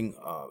recruiting,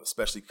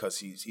 especially because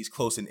he's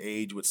close in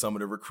age with some of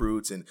the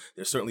recruits, and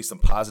there's certainly some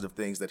positive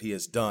things that he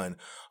has done.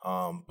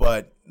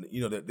 But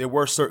there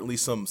were certainly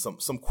some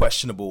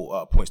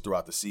questionable points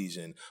throughout the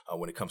season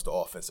when it comes to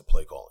offensive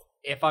play calling.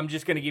 If I'm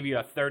just going to give you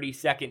a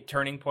 30-second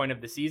turning point of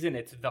the season,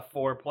 it's the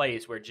 4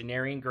 plays where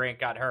Janarian Grant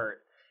got hurt,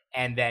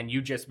 and then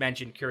you just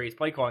mentioned curious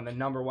play calling. The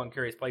number one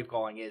curious play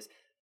calling is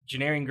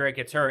Janarian Grant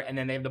gets hurt, and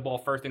then they have the ball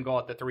first and goal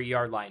at the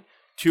 3-yard line.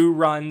 2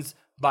 runs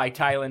by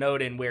Tylen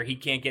Oden where he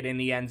can't get in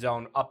the end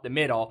zone up the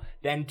middle,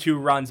 then 2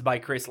 runs by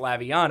Chris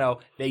Laviano.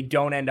 They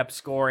don't end up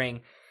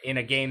scoring in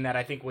a game that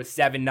I think was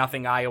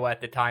 7-0 Iowa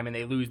at the time, and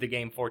they lose the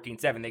game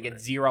 14-7. They get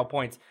 0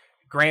 points.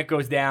 Grant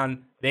goes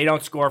down. They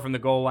don't score from the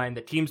goal line.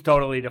 The team's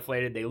totally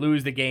deflated. They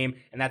lose the game,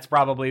 and that's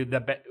probably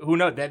who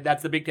knows?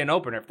 That's the Big Ten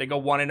opener. If they go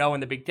 1-0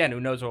 in the Big Ten, who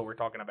knows what we're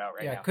talking about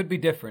right now? Yeah, it could be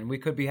different. We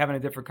could be having a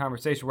different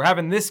conversation. We're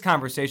having this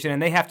conversation,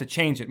 and they have to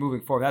change it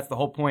moving forward. That's the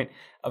whole point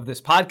of this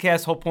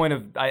podcast, whole point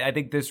of, I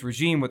think, this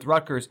regime with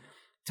Rutgers.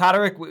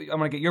 Toderick, I'm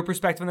going to get your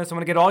perspective on this. I'm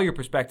going to get all your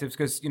perspectives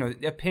because,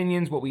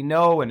 opinions, what we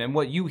know, and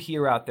what you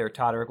hear out there,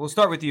 Toderick. We'll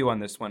start with you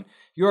on this one.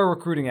 You're a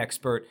recruiting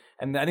expert,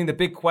 and I think the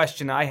big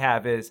question I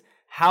have is,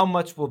 how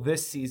much will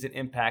this season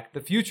impact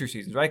the future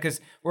seasons, right? Because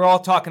we're all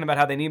talking about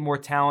how they need more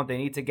talent. They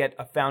need to get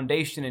a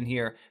foundation in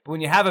here. But when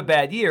you have a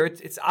bad year,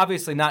 it's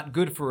obviously not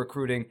good for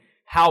recruiting.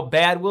 How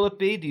bad will it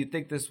be? Do you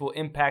think this will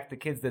impact the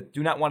kids that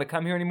do not want to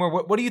come here anymore?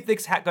 What do you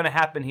think's going to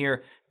happen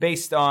here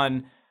based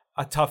on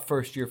a tough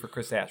first year for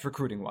Chris Ash,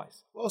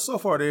 recruiting-wise? Well, so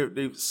far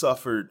they've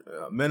suffered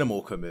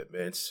minimal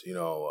commitments.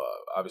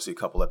 Obviously a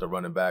couple at the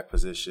running back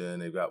position.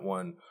 They've got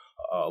one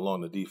along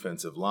the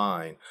defensive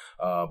line.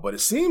 But it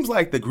seems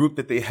like the group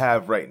that they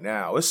have right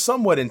now is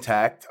somewhat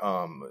intact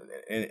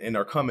and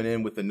are coming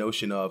in with the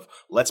notion of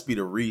let's be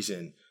the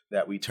reason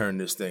that we turn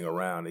this thing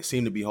around. They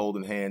seem to be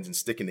holding hands and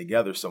sticking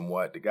together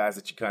somewhat. The guys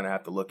that you kind of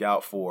have to look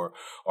out for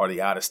are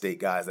the out-of-state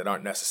guys that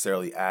aren't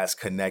necessarily as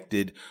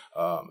connected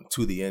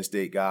to the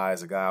in-state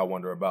guys. A guy I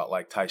wonder about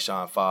like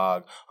Tyshawn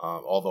Fogg,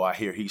 although I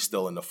hear he's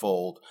still in the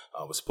fold.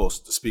 Was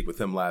supposed to speak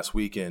with him last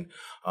weekend.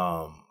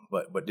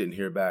 But didn't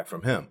hear back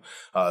from him.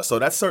 So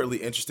that's certainly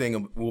interesting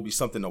and will be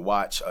something to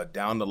watch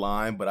down the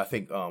line. But I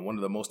think one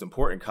of the most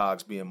important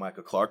cogs being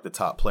Micah Clark, the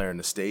top player in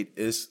the state,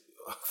 is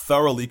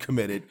thoroughly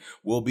committed,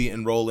 will be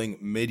enrolling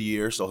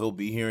mid-year, so he'll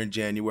be here in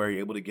January,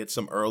 able to get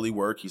some early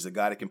work. He's a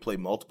guy that can play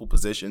multiple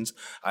positions.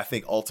 I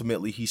think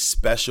ultimately he's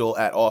special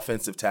at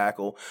offensive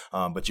tackle,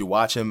 but you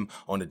watch him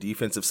on the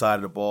defensive side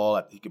of the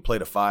ball. He can play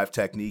the 5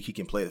 technique, he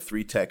can play the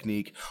 3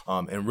 technique,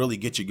 and really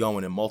get you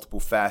going in multiple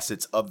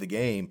facets of the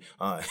game,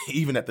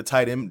 even at the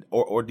tight end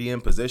or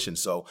DM position.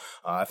 So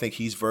I think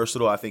he's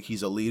versatile. I think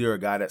he's a leader, a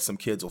guy that some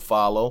kids will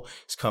follow.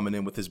 He's coming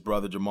in with his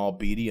brother Jamal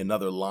Beatty,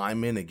 another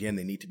lineman. Again,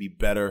 they need to be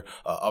better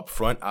up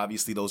front.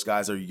 Obviously, those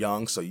guys are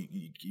young, so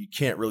you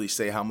can't really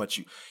say how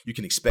much you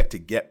can expect to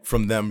get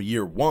from them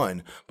year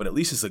one, but at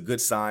least it's a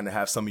good sign to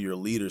have some of your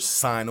leaders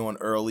sign on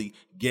early,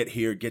 get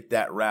here, get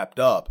that wrapped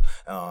up,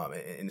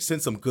 and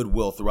send some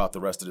goodwill throughout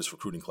the rest of this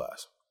recruiting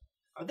class.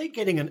 Are they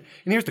getting and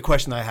here's the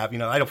question I have.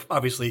 I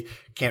obviously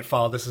can't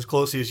follow this as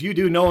closely as you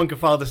do. No one can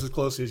follow this as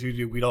closely as you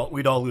do. We'd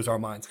all lose our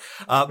minds.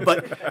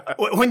 But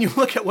when you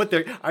look at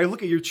I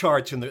look at your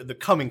charts in the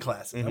coming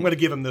class. Mm-hmm. I'm going to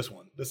give them this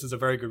one. This is a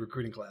very good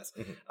recruiting class.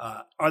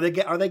 Mm-hmm.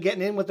 Are they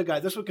getting in with the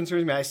guys? This is what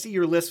concerns me. I see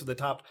your list of the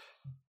top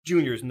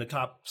juniors and the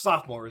top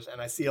sophomores, and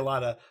I see a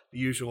lot of the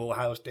usual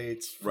Ohio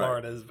States,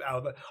 Florida's, right.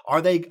 Alabama.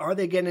 Are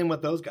they getting in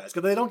with those guys? Because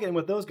if they don't get in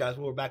with those guys,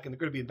 they're going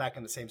to be back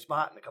in the same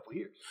spot in a couple of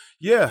years.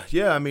 Yeah.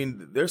 I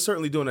mean, they're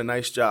certainly doing a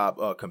nice job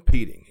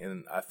competing,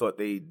 and I thought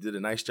they did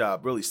a nice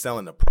job really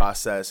selling the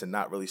process and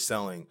not really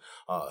selling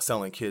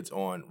kids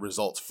on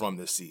results from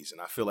this season.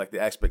 I feel like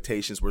the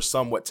expectations were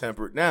somewhat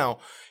tempered. Now,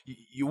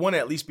 you want to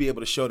at least be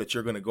able to show that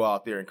you're going to go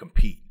out there and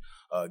compete.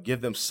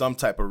 Give them some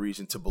type of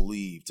reason to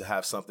believe, to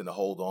have something to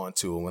hold on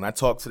to. And when I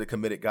talked to the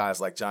committed guys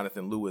like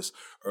Jonathan Lewis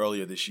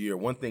earlier this year,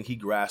 one thing he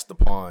grasped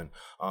upon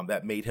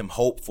that made him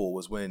hopeful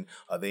was when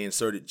they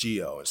inserted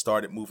Gio and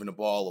started moving the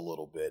ball a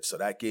little bit. So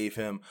that gave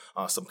him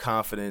some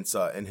confidence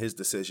in his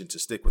decision to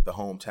stick with the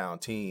hometown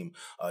team.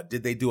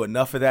 Did they do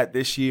enough of that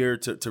this year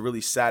to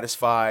really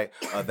satisfy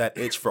that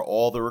itch for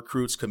all the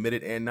recruits,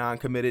 committed and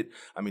non-committed?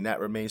 I mean, that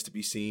remains to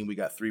be seen. We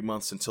got 3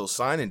 months until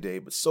signing day,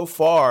 but so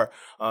far,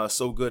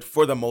 so good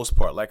for the most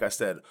part. Like I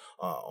said,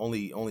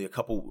 only a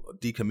couple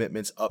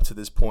decommitments up to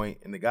this point,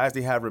 and the guys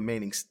they have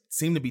remaining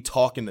seem to be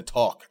talking the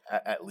talk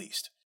at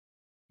least.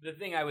 The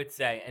thing I would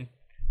say, and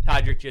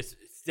Todrick just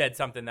said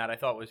something that I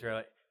thought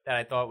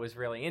was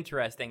really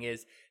interesting,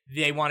 is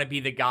they want to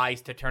be the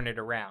guys to turn it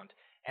around,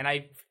 and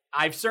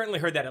I've certainly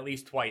heard that at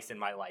least twice in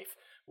my life.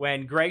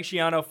 When Greg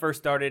Schiano first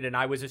started and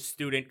I was a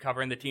student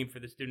covering the team for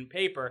the student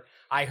paper,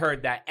 I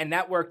heard that, and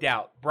that worked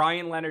out.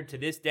 Brian Leonard, to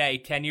this day,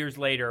 10 years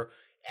later,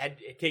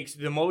 it takes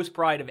the most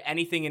pride of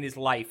anything in his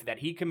life that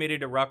he committed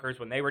to Rutgers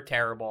when they were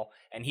terrible,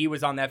 and he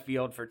was on that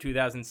field for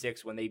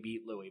 2006 when they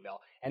beat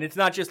Louisville. And it's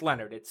not just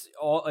Leonard; it's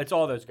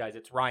all those guys.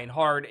 It's Ryan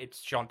Hard,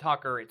 it's Sean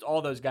Tucker, it's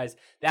all those guys.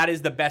 That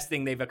is the best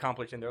thing they've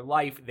accomplished in their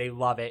life. They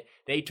love it.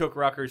 They took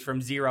Rutgers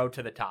from zero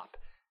to the top.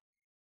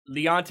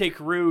 Leonte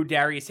Carew,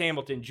 Darius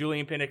Hamilton,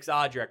 Julian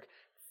Penix-Odrick,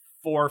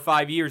 4 or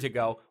 5 years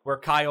ago, were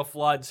Kyle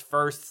Flood's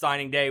first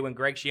signing day when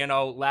Greg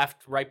Schiano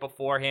left right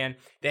beforehand.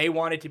 They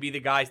wanted to be the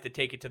guys to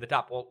take it to the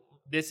top. Well,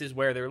 this is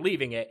where they're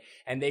leaving it,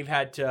 and they've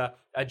had to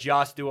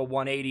adjust, do a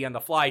 180 on the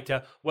fly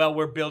to, well,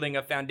 we're building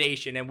a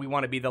foundation, and we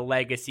want to be the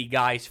legacy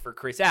guys for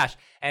Chris Ash.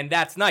 And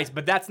that's nice,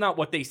 but that's not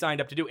what they signed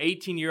up to do.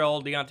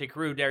 18-year-old Leonte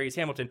Carew, Darius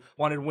Hamilton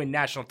wanted to win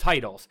national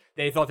titles.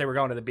 They thought they were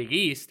going to the Big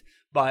East,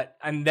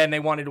 and then they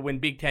wanted to win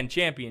Big Ten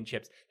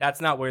championships.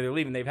 That's not where they're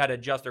leaving. They've had to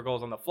adjust their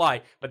goals on the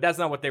fly, but that's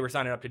not what they were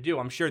signing up to do.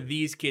 I'm sure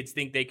these kids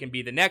think they can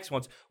be the next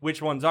ones.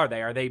 Which ones are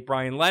they? Are they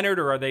Brian Leonard,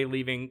 or are they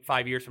leaving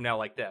 5 years from now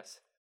like this?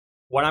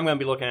 What I'm going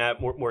to be looking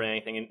at more than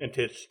anything, and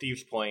to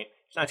Steve's point,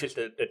 it's not just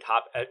the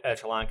top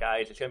echelon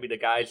guys. It's going to be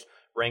the guys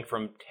ranked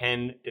from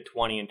 10 to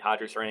 20 in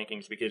Todrick's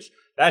rankings, because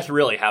that's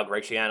really how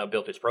Greg Schiano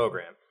built his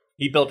program.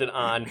 He built it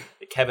on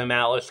the Kevin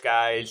Malice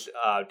guys,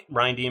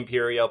 Ryan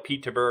D'Imperio,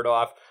 Pete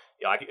Tverdoff.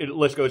 The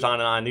list goes on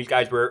and on. These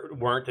guys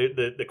weren't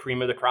the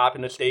cream of the crop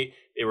in the state.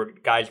 They were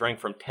guys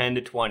ranked from 10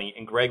 to 20.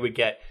 And Greg would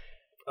get,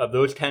 of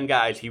those 10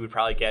 guys, he would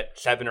probably get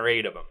 7 or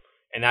 8 of them.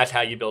 And that's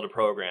how you build a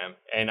program.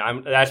 And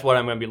that's what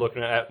I'm going to be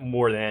looking at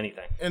more than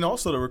anything. And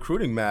also the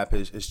recruiting map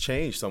has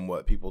changed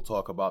somewhat. People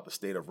talk about the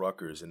state of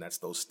Rutgers, and that's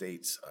those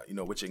states,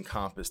 which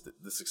encompass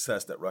the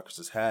success that Rutgers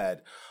has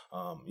had,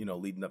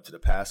 leading up to the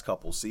past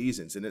couple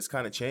seasons. And it's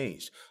kind of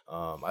changed.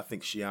 I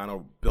think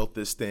Schiano built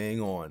this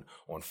thing on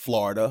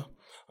Florida,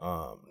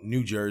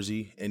 New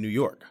Jersey, and New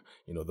York.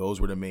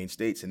 Those were the main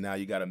states. And now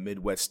you got a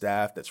Midwest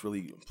staff that's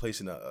really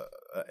placing a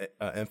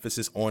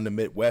emphasis on the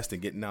Midwest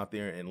and getting out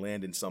there and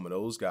landing some of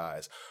those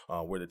guys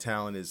where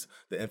the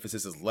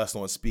emphasis is less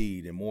on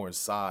speed and more in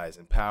size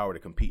and power to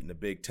compete in the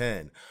Big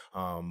Ten.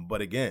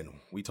 But again,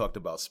 we talked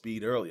about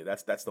speed earlier.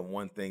 That's the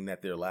one thing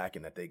that they're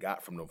lacking that they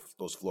got from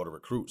those Florida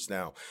recruits.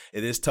 Now,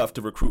 it is tough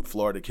to recruit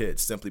Florida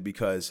kids simply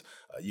because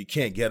you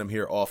can't get them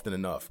here often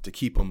enough to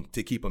keep them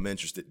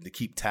interested, to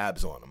keep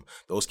tabs on them.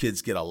 Those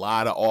kids get a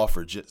lot of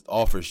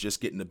offers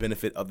just getting the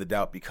benefit of the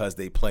doubt because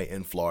they play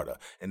in Florida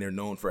and they're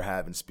known for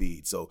having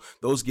speed. So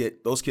those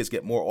kids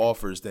get more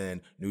offers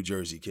than New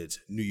Jersey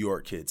kids, New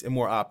York kids, and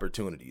more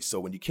opportunities.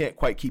 So when you can't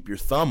quite keep your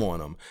thumb on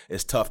them,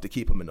 it's tough to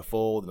keep them in the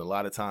fold. And a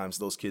lot of times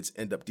those kids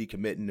end up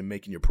decommitting and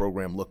making your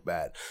program look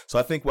bad. So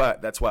I think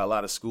that's why a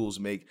lot of schools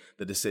make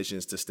the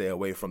decisions to stay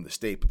away from the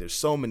state. But there's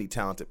so many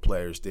talented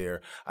players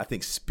there. I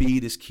think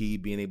speed is key,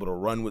 being able to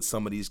run with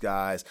some of these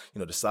guys.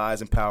 The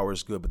size and power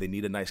is good, but they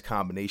need a nice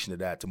combination of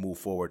that to move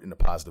forward in a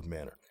positive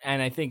manner.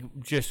 And I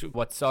think just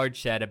what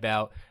Sarge said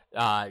about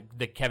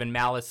the Kevin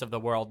Malice of the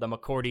world, the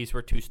McCourties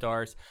were 2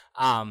 stars.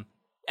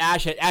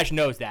 Ash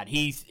knows that.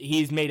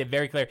 He's made it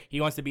very clear.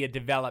 He wants to be a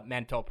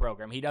developmental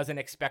program. He doesn't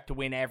expect to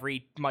win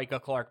every Micah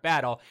Clark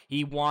battle.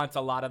 He wants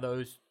a lot of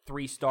those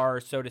 3-star,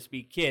 so to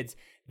speak, kids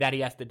that he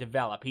has to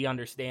develop. He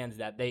understands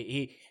that.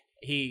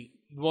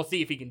 We'll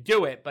see if he can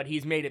do it, but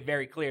he's made it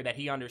very clear that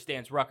he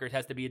understands Rutgers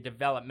has to be a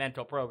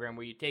developmental program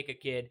where you take a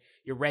kid,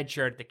 you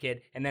redshirt the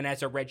kid, and then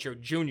as a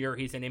redshirt junior,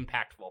 he's an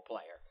impactful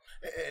player.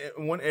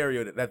 One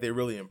area that they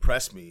really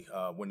impressed me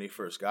when they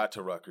first got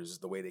to Rutgers is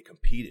the way they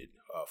competed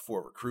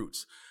for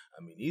recruits.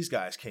 I mean, these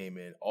guys came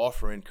in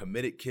offering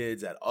committed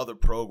kids at other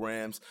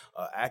programs,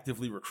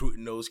 actively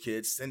recruiting those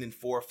kids, sending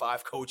 4 or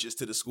 5 coaches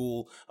to the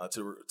school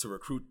to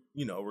recruit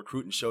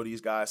and show these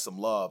guys some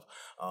love.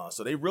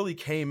 So they really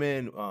came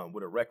in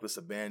with a reckless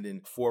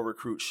abandon for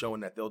recruits,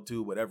 showing that they'll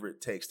do whatever it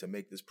takes to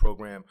make this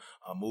program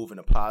move in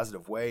a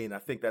positive way. And I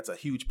think that's a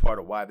huge part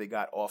of why they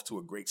got off to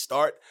a great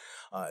start.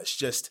 It's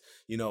just,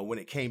 when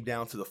it came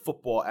down to the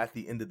football at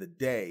the end of the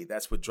day,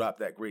 that's what dropped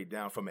that grade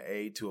down from an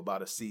A to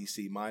about a C,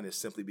 C minus,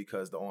 simply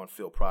because the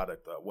on-field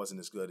product wasn't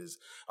as good as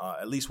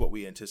at least what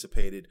we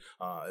anticipated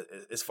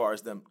as far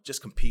as them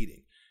just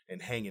competing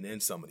and hanging in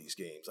some of these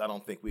games. I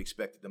don't think we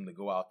expected them to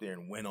go out there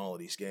and win all of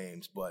these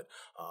games, but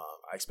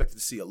I expected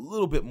to see a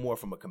little bit more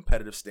from a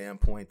competitive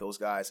standpoint. Those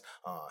guys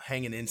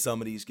hanging in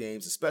some of these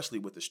games, especially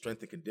with the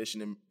strength and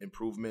conditioning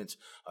improvements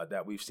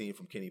that we've seen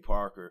from Kenny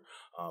Parker.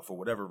 For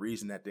whatever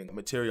reason, that didn't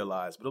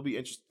materialize, but it'll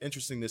be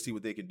interesting to see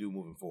what they can do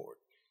moving forward.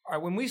 All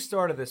right, when we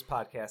started this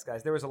podcast,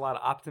 guys, there was a lot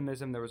of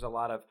optimism. There was a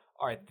lot of,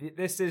 all right,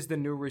 this is the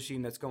new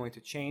regime that's going to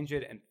change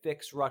it and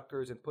fix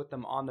Rutgers and put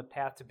them on the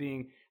path to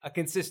being a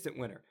consistent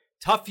winner.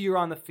 Tough year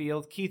on the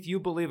field. Keith, you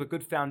believe a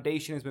good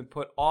foundation has been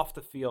put off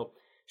the field.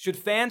 Should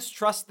fans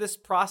trust this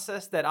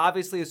process that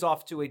obviously is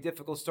off to a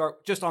difficult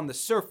start just on the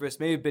surface?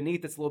 Maybe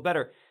beneath it's a little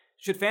better.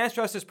 Should fans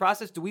trust this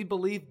process? Do we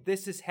believe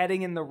this is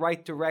heading in the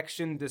right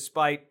direction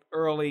despite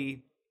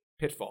early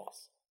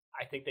pitfalls?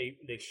 I think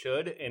they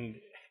should. And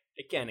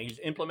again, he's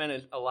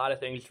implemented a lot of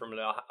things from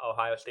the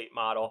Ohio State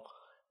model.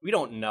 We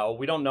don't know.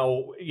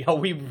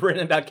 We've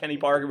written about Kenny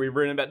Parker. We've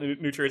written about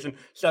nutrition,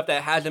 stuff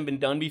that hasn't been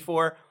done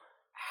before.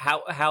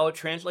 How it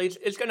translates,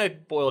 it's going to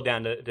boil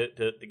down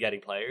to getting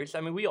players.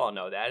 I mean, we all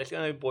know that. It's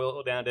going to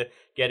boil down to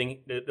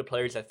getting the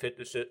players that fit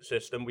the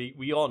system.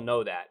 We all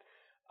know that.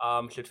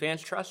 Should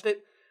fans trust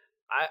it?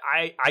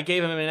 I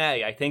gave him an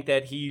A. I think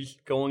that he's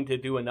going to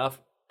do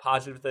enough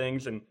positive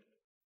things, and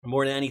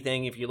more than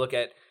anything, if you look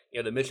at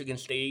the Michigan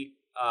State,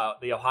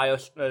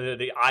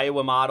 the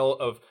Iowa model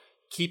of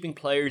keeping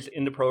players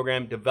in the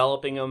program,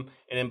 developing them,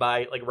 and then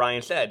by, like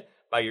Ryan said,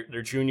 by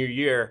their junior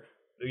year,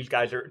 these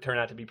guys turn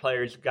out to be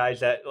players, guys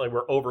that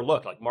were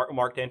overlooked. Like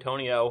Mark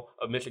D'Antonio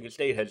of Michigan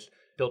State has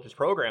built his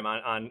program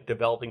on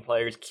developing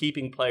players,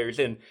 keeping players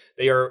in.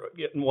 They are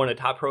one of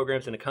the top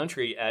programs in the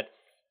country at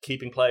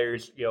keeping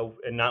players,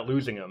 and not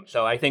losing them.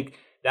 So I think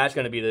that's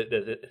going to be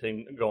the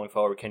thing going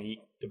forward. Can he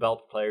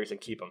develop players and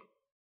keep them?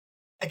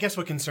 I guess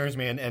what concerns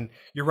me, and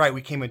you're right,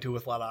 we came into it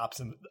with a lot of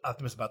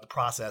optimism about the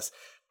process,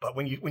 but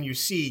when you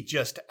see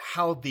just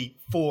how the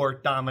 4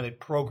 dominant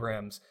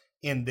programs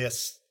in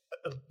this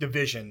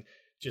division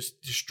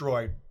just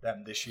destroyed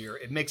them this year,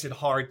 it makes it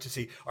hard to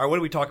see, all right, what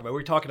are we talking about?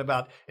 We're talking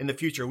about in the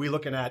future, are we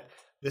looking at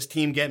this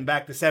team getting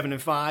back to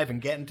 7-5 and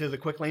getting to the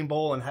Quick Lane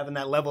Bowl and having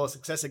that level of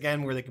success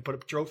again where they can put a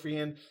trophy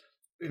in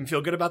and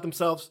feel good about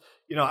themselves?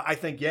 I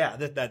think,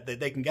 that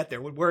they can get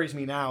there. What worries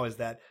me now is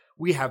that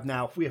we have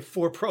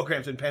 4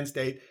 programs in Penn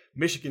State,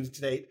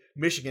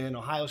 Michigan, and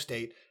Ohio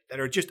State that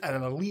are just at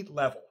an elite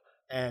level.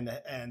 And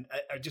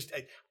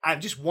I'm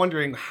just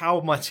wondering how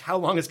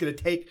long it's going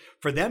to take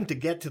for them to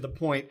get to the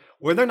point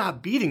where they're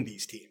not beating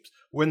these teams,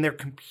 when they're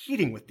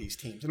competing with these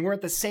teams. And we're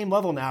at the same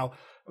level now.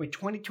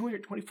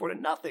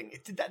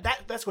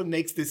 24-0. That's what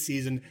makes this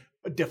season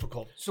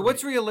difficult. So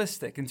what's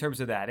realistic in terms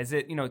of that? Is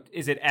it,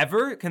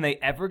 can they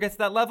ever get to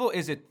that level?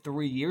 Is it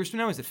 3 years from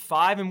now? Is it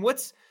 5? And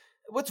what's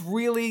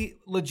really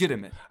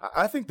legitimate?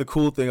 I think the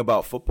cool thing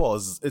about football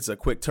is it's a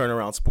quick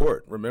turnaround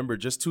sport. Remember,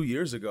 just 2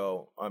 years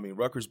ago,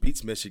 Rutgers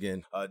beats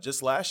Michigan.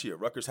 Just last year,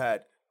 Rutgers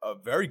had a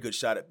very good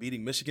shot at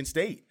beating Michigan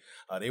State.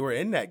 They were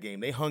in that game.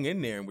 They hung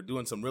in there and were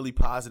doing some really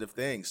positive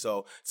things.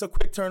 So it's a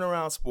quick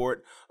turnaround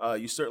sport.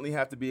 You certainly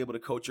have to be able to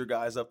coach your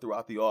guys up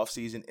throughout the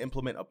offseason,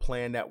 implement a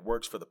plan that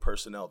works for the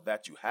personnel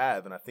that you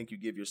have, and I think you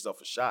give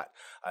yourself a shot.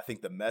 I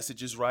think the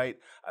message is right.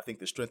 I think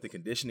the strength and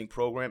conditioning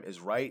program is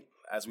right.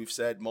 As we've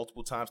said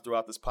multiple times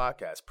throughout this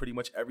podcast, pretty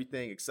much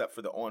everything except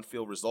for the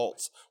on-field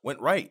results went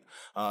right.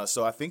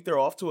 So I think they're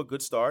off to a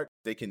good start.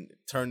 They can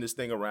turn this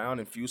thing around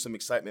and fuse some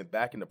excitement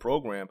back in the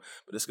program,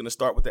 but it's going to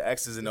start with the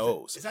X's and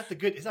O's. Is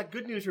that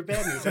good news or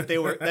bad news that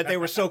they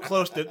were so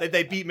close that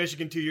they beat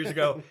Michigan 2 years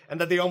ago and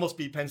that they almost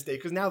beat Penn State?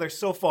 Because now they're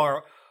so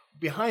far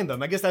behind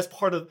them. I guess that's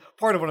part of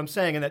what I'm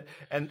saying,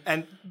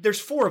 and there's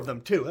 4 of them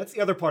too. That's the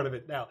other part of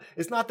it now.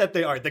 It's not that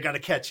they got to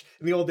catch.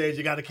 In the old days,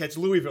 you got to catch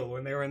Louisville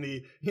when they were in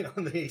the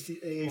in the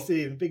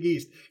AAC and Big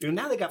East.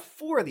 Now they got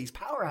 4 of these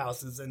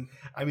powerhouses, and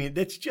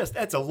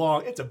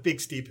it's a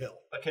big steep hill.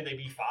 But can they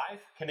be 5?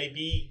 Can they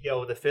be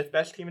the 5th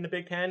best team in the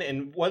Big Ten?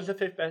 And was the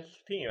 5th best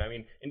team?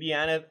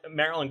 Indiana,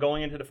 Maryland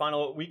going into the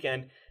final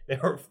weekend, they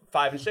were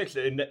 5 and 6,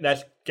 and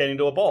that's getting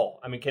to a bowl.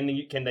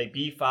 Can they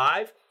be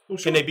 5?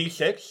 Can they be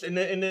 6 in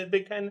the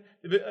Big Ten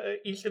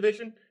East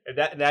Division? If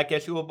that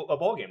gets you a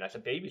bowl game, that's a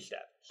baby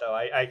step. So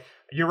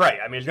you're right.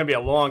 It's going to be a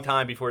long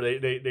time before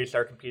they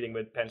start competing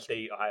with Penn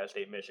State, Ohio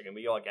State, Michigan.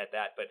 We all get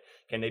that. But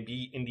can they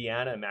beat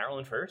Indiana and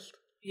Maryland first?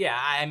 Yeah,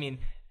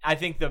 I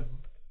think the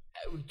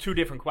 2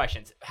 different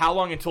questions. How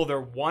long until they're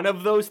one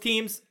of those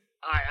teams?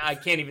 I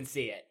can't even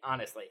see it,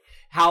 honestly.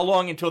 How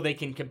long until they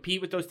can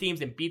compete with those teams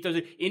and beat those?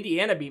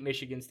 Indiana beat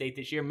Michigan State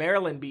this year.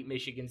 Maryland beat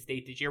Michigan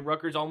State this year.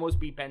 Rutgers almost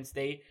beat Penn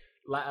State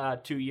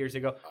 2 years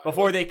ago,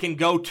 before they can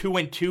go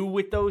 2-2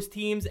 with those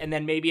teams and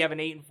then maybe have an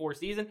 8-4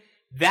 season.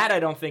 That I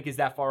don't think is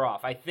that far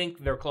off. I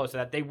think they're close to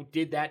that. They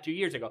did that 2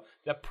 years ago.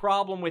 The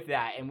problem with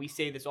that, and we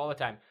say this all the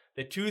time,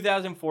 the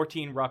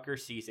 2014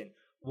 Rutgers season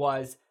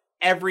was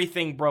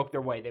everything broke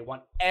their way. They won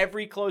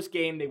every close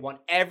game. They won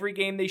every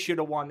game they should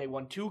have won. They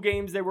won 2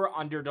 games they were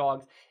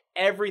underdogs.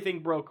 Everything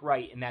broke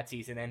right in that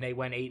season, and they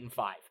went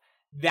 8-5.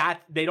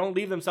 That they don't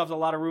leave themselves a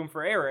lot of room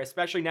for error,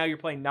 especially now you're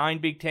playing 9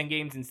 Big Ten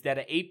games instead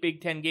of 8 Big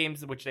Ten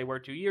games, which they were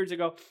 2 years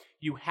ago.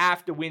 You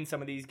have to win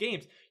some of these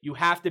games. You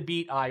have to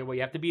beat Iowa.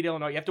 You have to beat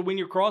Illinois. You have to win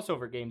your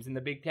crossover games in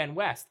the Big Ten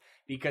West,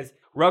 because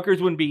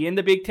Rutgers wouldn't be in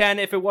the Big Ten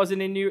if it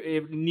wasn't in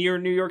near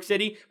New York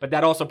City, but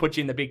that also puts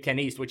you in the Big Ten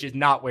East, which is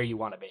not where you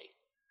want to be.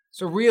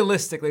 So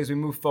realistically, as we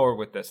move forward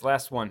with this,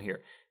 last one here,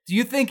 do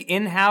you think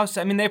in-house,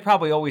 they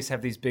probably always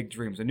have these big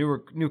dreams. A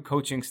new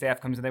coaching staff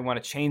comes in, they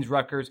want to change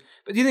Rutgers.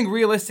 But do you think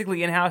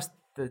realistically in-house,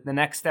 the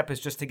next step is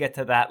just to get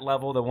to that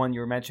level, the one you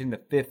were mentioning, the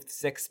 5th,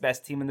 6th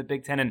best team in the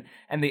Big Ten,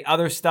 and the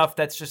other stuff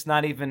that's just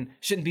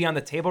shouldn't be on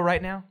the table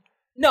right now?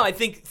 No, I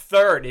think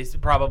 3rd is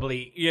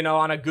probably,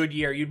 on a good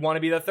year, you'd want to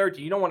be the 3rd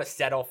team. You don't want to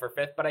settle for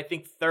 5th, but I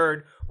think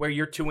 3rd, where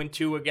you're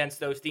 2-2 against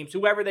those teams,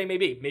 whoever they may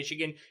be.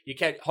 Michigan,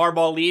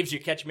 Harbaugh leaves, you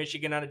catch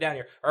Michigan on a down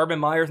year. Urban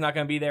Meyer's not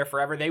going to be there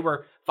forever. They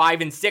were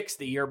 5 and 6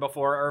 the year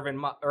before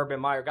Urban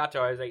Meyer got to.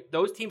 I was like,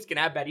 those teams can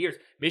have bad years.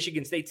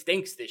 Michigan State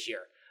stinks this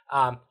year.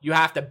 You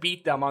have to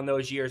beat them on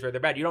those years where they're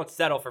bad. You don't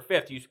settle for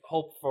 5th. You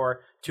hope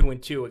for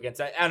 2-2 against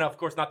that. And of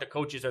course, not the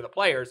coaches or the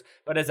players,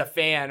 but as a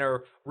fan,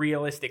 or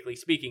realistically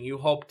speaking, you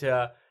hope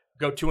to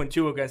go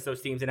 2-2 against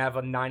those teams and have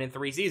a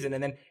 9-3 season.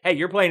 And then, hey,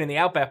 you're playing in the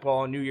Outback Bowl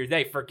on New Year's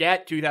Day.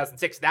 Forget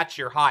 2006. That's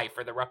your high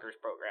for the Rutgers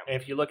program.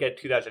 And if you look at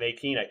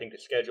 2018, I think the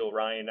schedule,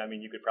 Ryan,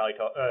 you could probably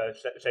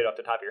say it off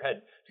the top of your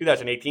head.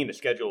 2018, the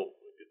schedule,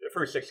 the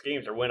first 6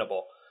 games are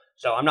winnable.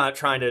 So I'm not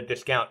trying to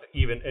discount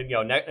even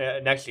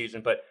next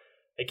season, but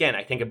again,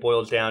 I think it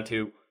boils down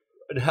to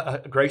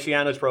Greg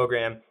Schiano's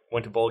program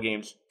went to bowl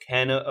games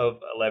 10 of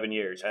 11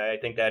 years. I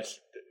think that's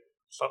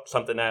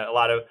something that a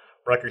lot of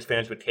Rutgers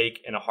fans would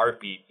take in a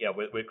heartbeat.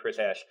 With Chris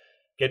Ash,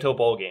 get to a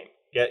bowl game,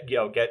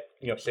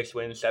 get 6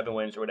 wins, 7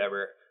 wins, or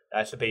whatever.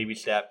 That's a baby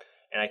step,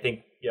 and I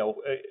think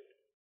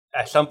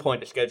at some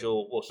point the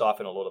schedule will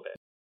soften a little bit.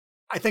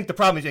 I think the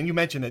problem is, and you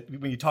mentioned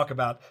it when you talk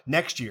about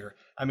next year.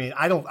 I mean,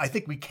 I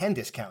think we can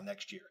discount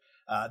next year.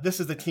 This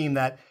is the team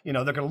that, they're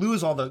going to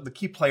lose all the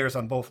key players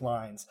on both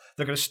lines.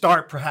 They're going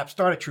to perhaps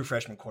start a true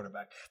freshman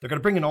quarterback. They're going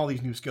to bring in all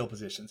these new skill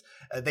positions.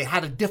 They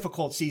had a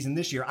difficult season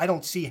this year. I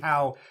don't see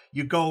how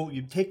you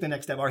take the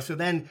next step. All right, so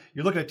then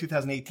you're looking at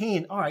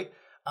 2018. All right,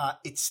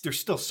 there's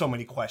still so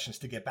many questions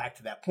to get back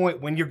to that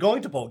point when you're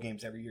going to bowl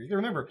games every year. You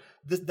remember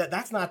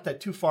that's not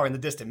that too far in the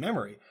distant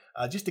memory.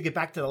 Just to get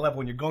back to the level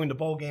when you're going to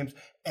bowl games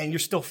and you're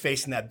still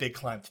facing that big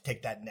climb to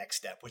take that next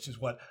step, which is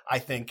what I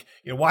think,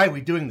 why are we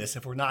doing this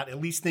if we're not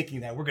at least thinking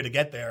that we're going to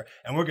get there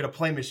and we're going to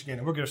play Michigan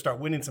and we're going to start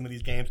winning some of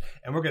these games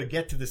and we're going to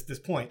get to this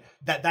point.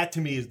 That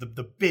to me is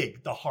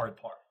the hard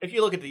part. If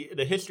you look at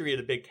the history of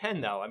the Big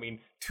Ten, though, I mean,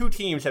 two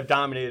teams have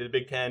dominated the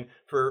Big Ten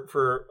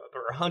for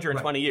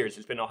 120 years.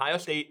 It's been Ohio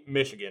State,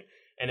 Michigan.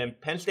 And then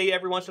Penn State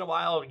every once in a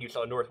while. You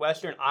saw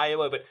Northwestern,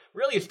 Iowa, but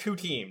really it's two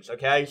teams,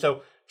 okay?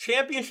 So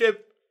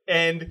championship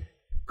and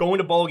going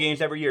to bowl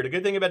games every year. The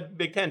good thing about the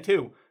Big Ten,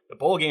 too, the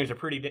bowl games are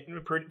pretty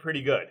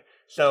good.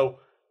 So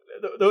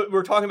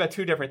we're talking about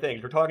two different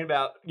things. We're talking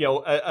about,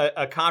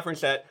 a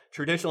conference that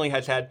traditionally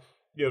has had,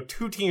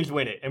 two teams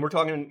win it. And we're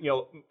talking,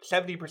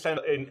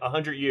 70% in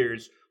 100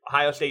 years,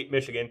 Ohio State,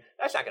 Michigan.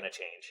 That's not going to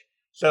change.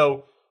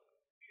 So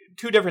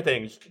two different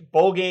things,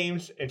 bowl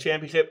games and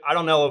championship. I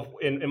don't know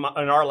if in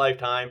our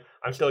lifetime,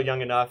 I'm still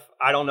young enough.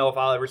 I don't know if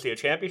I'll ever see a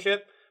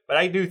championship, but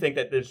I do think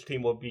that this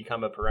team will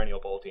become a perennial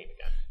bowl team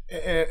again.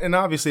 And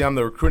obviously, I'm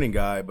the recruiting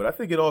guy, but I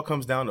think it all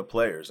comes down to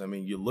players. I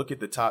mean, you look at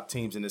the top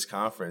teams in this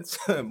conference,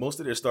 most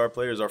of their star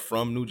players are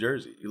from New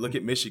Jersey. You look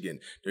at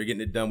Michigan, they're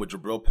getting it done with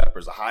Jabril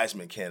Peppers, a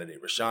Heisman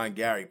candidate, Rashawn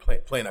Gary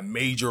playing a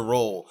major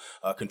role,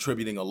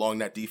 contributing along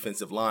that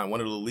defensive line,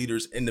 one of the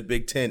leaders in the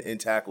Big Ten in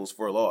tackles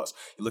for a loss.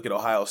 You look at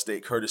Ohio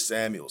State, Curtis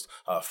Samuels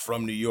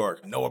from New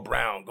York, Noah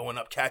Brown going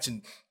up,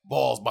 catching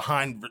balls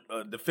behind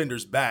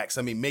defenders' backs.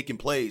 I mean, making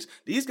plays.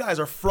 These guys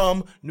are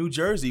from New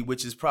Jersey,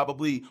 which is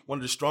probably one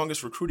of the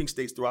strongest recruiting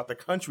states throughout the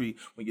country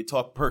when you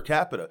talk per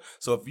capita.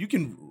 So if you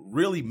can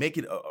really make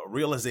it a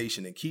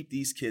realization and keep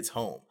these kids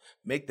home,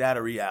 make that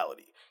a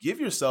reality, give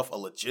yourself a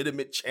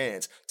legitimate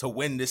chance to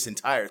win this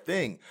entire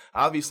thing.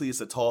 Obviously,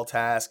 it's a tall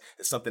task.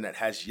 It's something that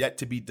has yet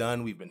to be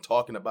done. We've been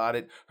talking about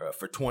it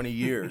for 20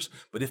 years.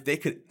 But if they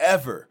could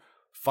ever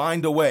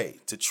find a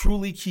way to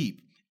truly keep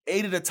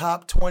 8 of the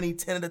top 20,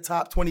 10 of the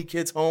top 20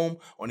 kids home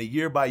on a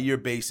year-by-year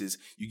basis,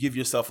 you give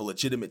yourself a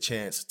legitimate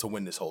chance to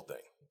win this whole thing.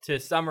 To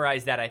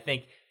summarize that, I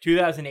think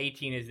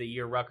 2018 is the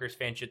year Rutgers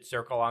fans should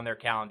circle on their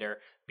calendar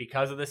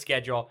because of the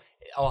schedule.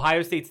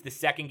 Ohio State's the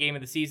second game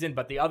of the season,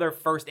 but the other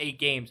first 8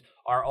 games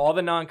are all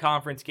the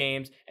non-conference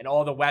games and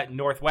all the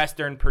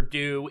Northwestern,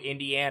 Purdue,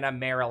 Indiana,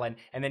 Maryland,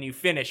 and then you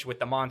finish with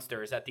the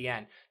Monsters at the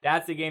end.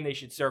 That's the game they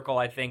should circle,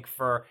 I think,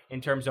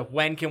 in terms of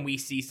when can we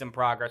see some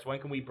progress, when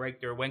can we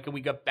break through, when can we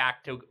get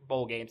back to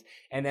bowl games.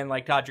 And then,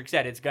 like Todrick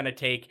said, it's going to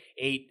take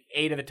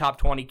eight of the top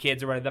 20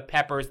 kids, or whatever, the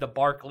Peppers, the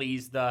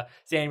Barkleys, the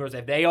Samuels.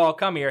 If they all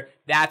come here,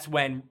 that's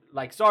when,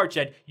 like Sarge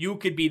said, you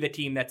could be the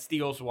team that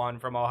steals one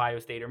from Ohio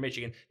State or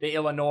Michigan, the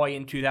Illinois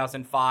in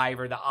 2005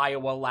 or the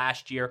Iowa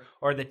last year,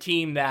 or the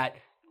team that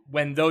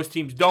when those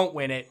teams don't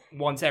win it,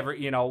 once every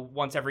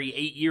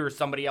 8 years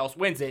somebody else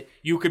wins it,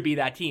 you could be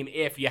that team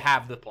if you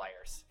have the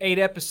players. 8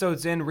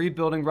 episodes in,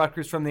 rebuilding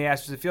Rutgers from the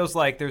ashes. It feels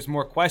like there's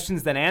more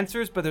questions than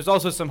answers, but there's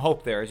also some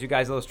hope there, as you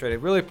guys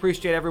illustrated. Really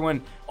appreciate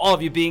everyone, all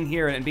of you being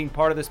here and being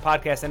part of this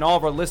podcast, and all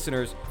of our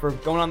listeners for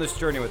going on this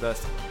journey with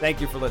us.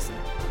 Thank you for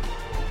listening.